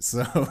Tyler.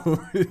 So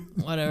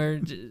Whatever.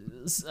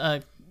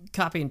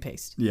 Copy and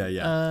paste.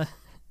 Yeah.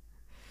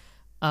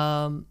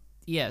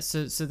 Yeah,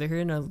 so they're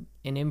in an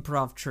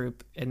improv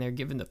troupe, and they're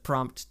given the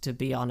prompt to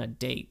be on a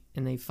date,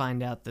 and they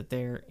find out that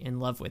they're in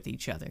love with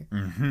each other.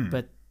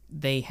 But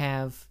they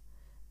have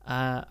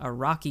a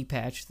Rocky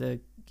Patch,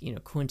 the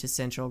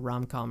quintessential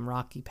rom-com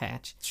Rocky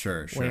Patch.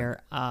 Sure.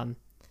 Where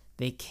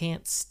they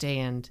can't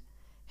stand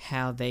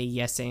how they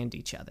yes-and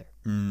each other.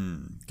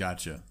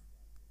 Gotcha.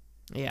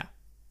 Yeah.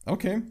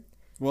 Okay.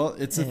 Well,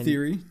 it's a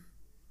theory.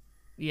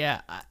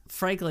 Yeah,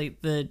 frankly,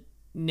 the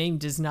name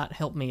does not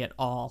help me at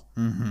all.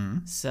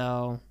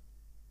 So,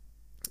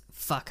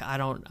 fuck, I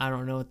don't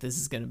know what this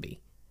is gonna be.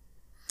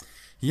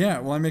 Yeah,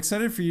 well, I'm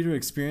excited for you to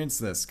experience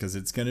this because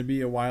it's gonna be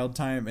a wild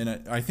time,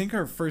 and I think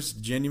our first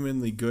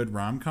genuinely good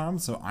rom-com.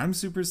 So I'm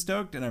super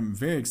stoked, and I'm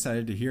very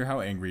excited to hear how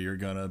angry you're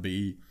gonna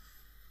be.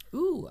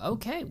 Ooh,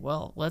 okay.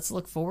 Well, let's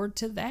look forward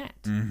to that.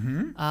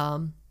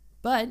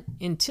 But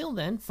until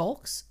then,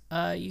 folks,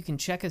 you can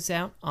check us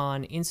out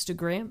on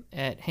Instagram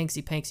at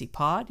Hanksy Panksy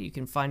Pod. You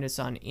can find us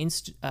on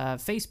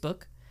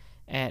Facebook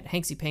at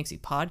Hanksy Panksy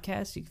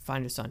Podcast. You can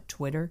find us on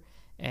Twitter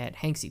at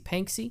Hanksy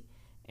Panksy.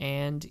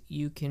 And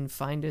you can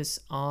find us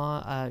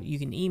on, you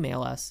can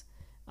email us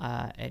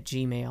at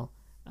Gmail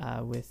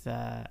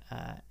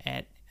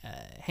at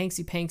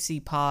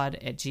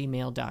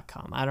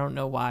hanksypanksypod@gmail.com. I don't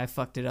know why I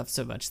fucked it up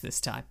so much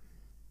this time.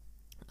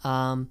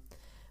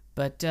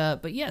 But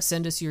yeah,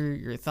 send us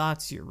your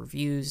thoughts, your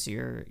reviews,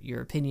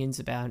 your opinions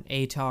about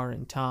Atar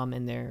and Tom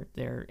and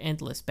their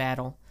endless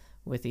battle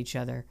with each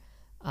other.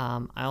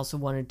 I also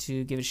wanted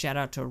to give a shout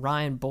out to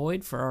Ryan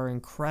Boyd for our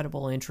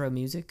incredible intro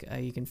music.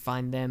 You can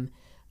find them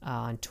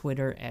on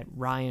Twitter at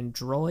Ryan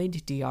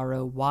Droid,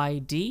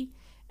 DROYD.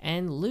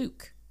 And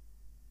Luke,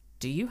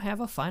 do you have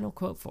a final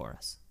quote for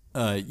us?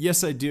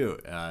 Yes, I do.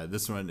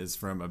 This one is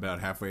from about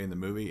halfway in the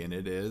movie, and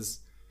it is,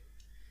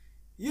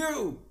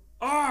 "You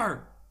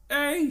are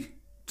a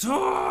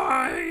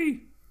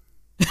toy."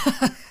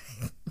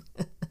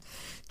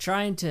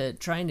 trying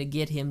to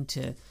get him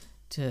to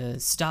to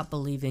stop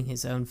believing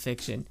his own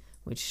fiction,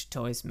 which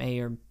toys may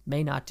or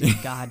may not do.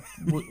 God,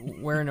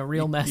 we're in a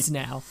real mess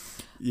now.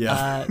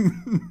 Yeah.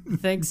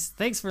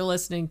 Thanks for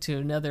listening to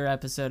another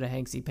episode of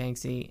Hanksy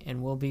Panksy,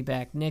 and we'll be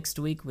back next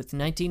week with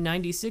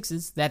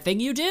 1996's That Thing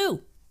You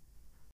Do.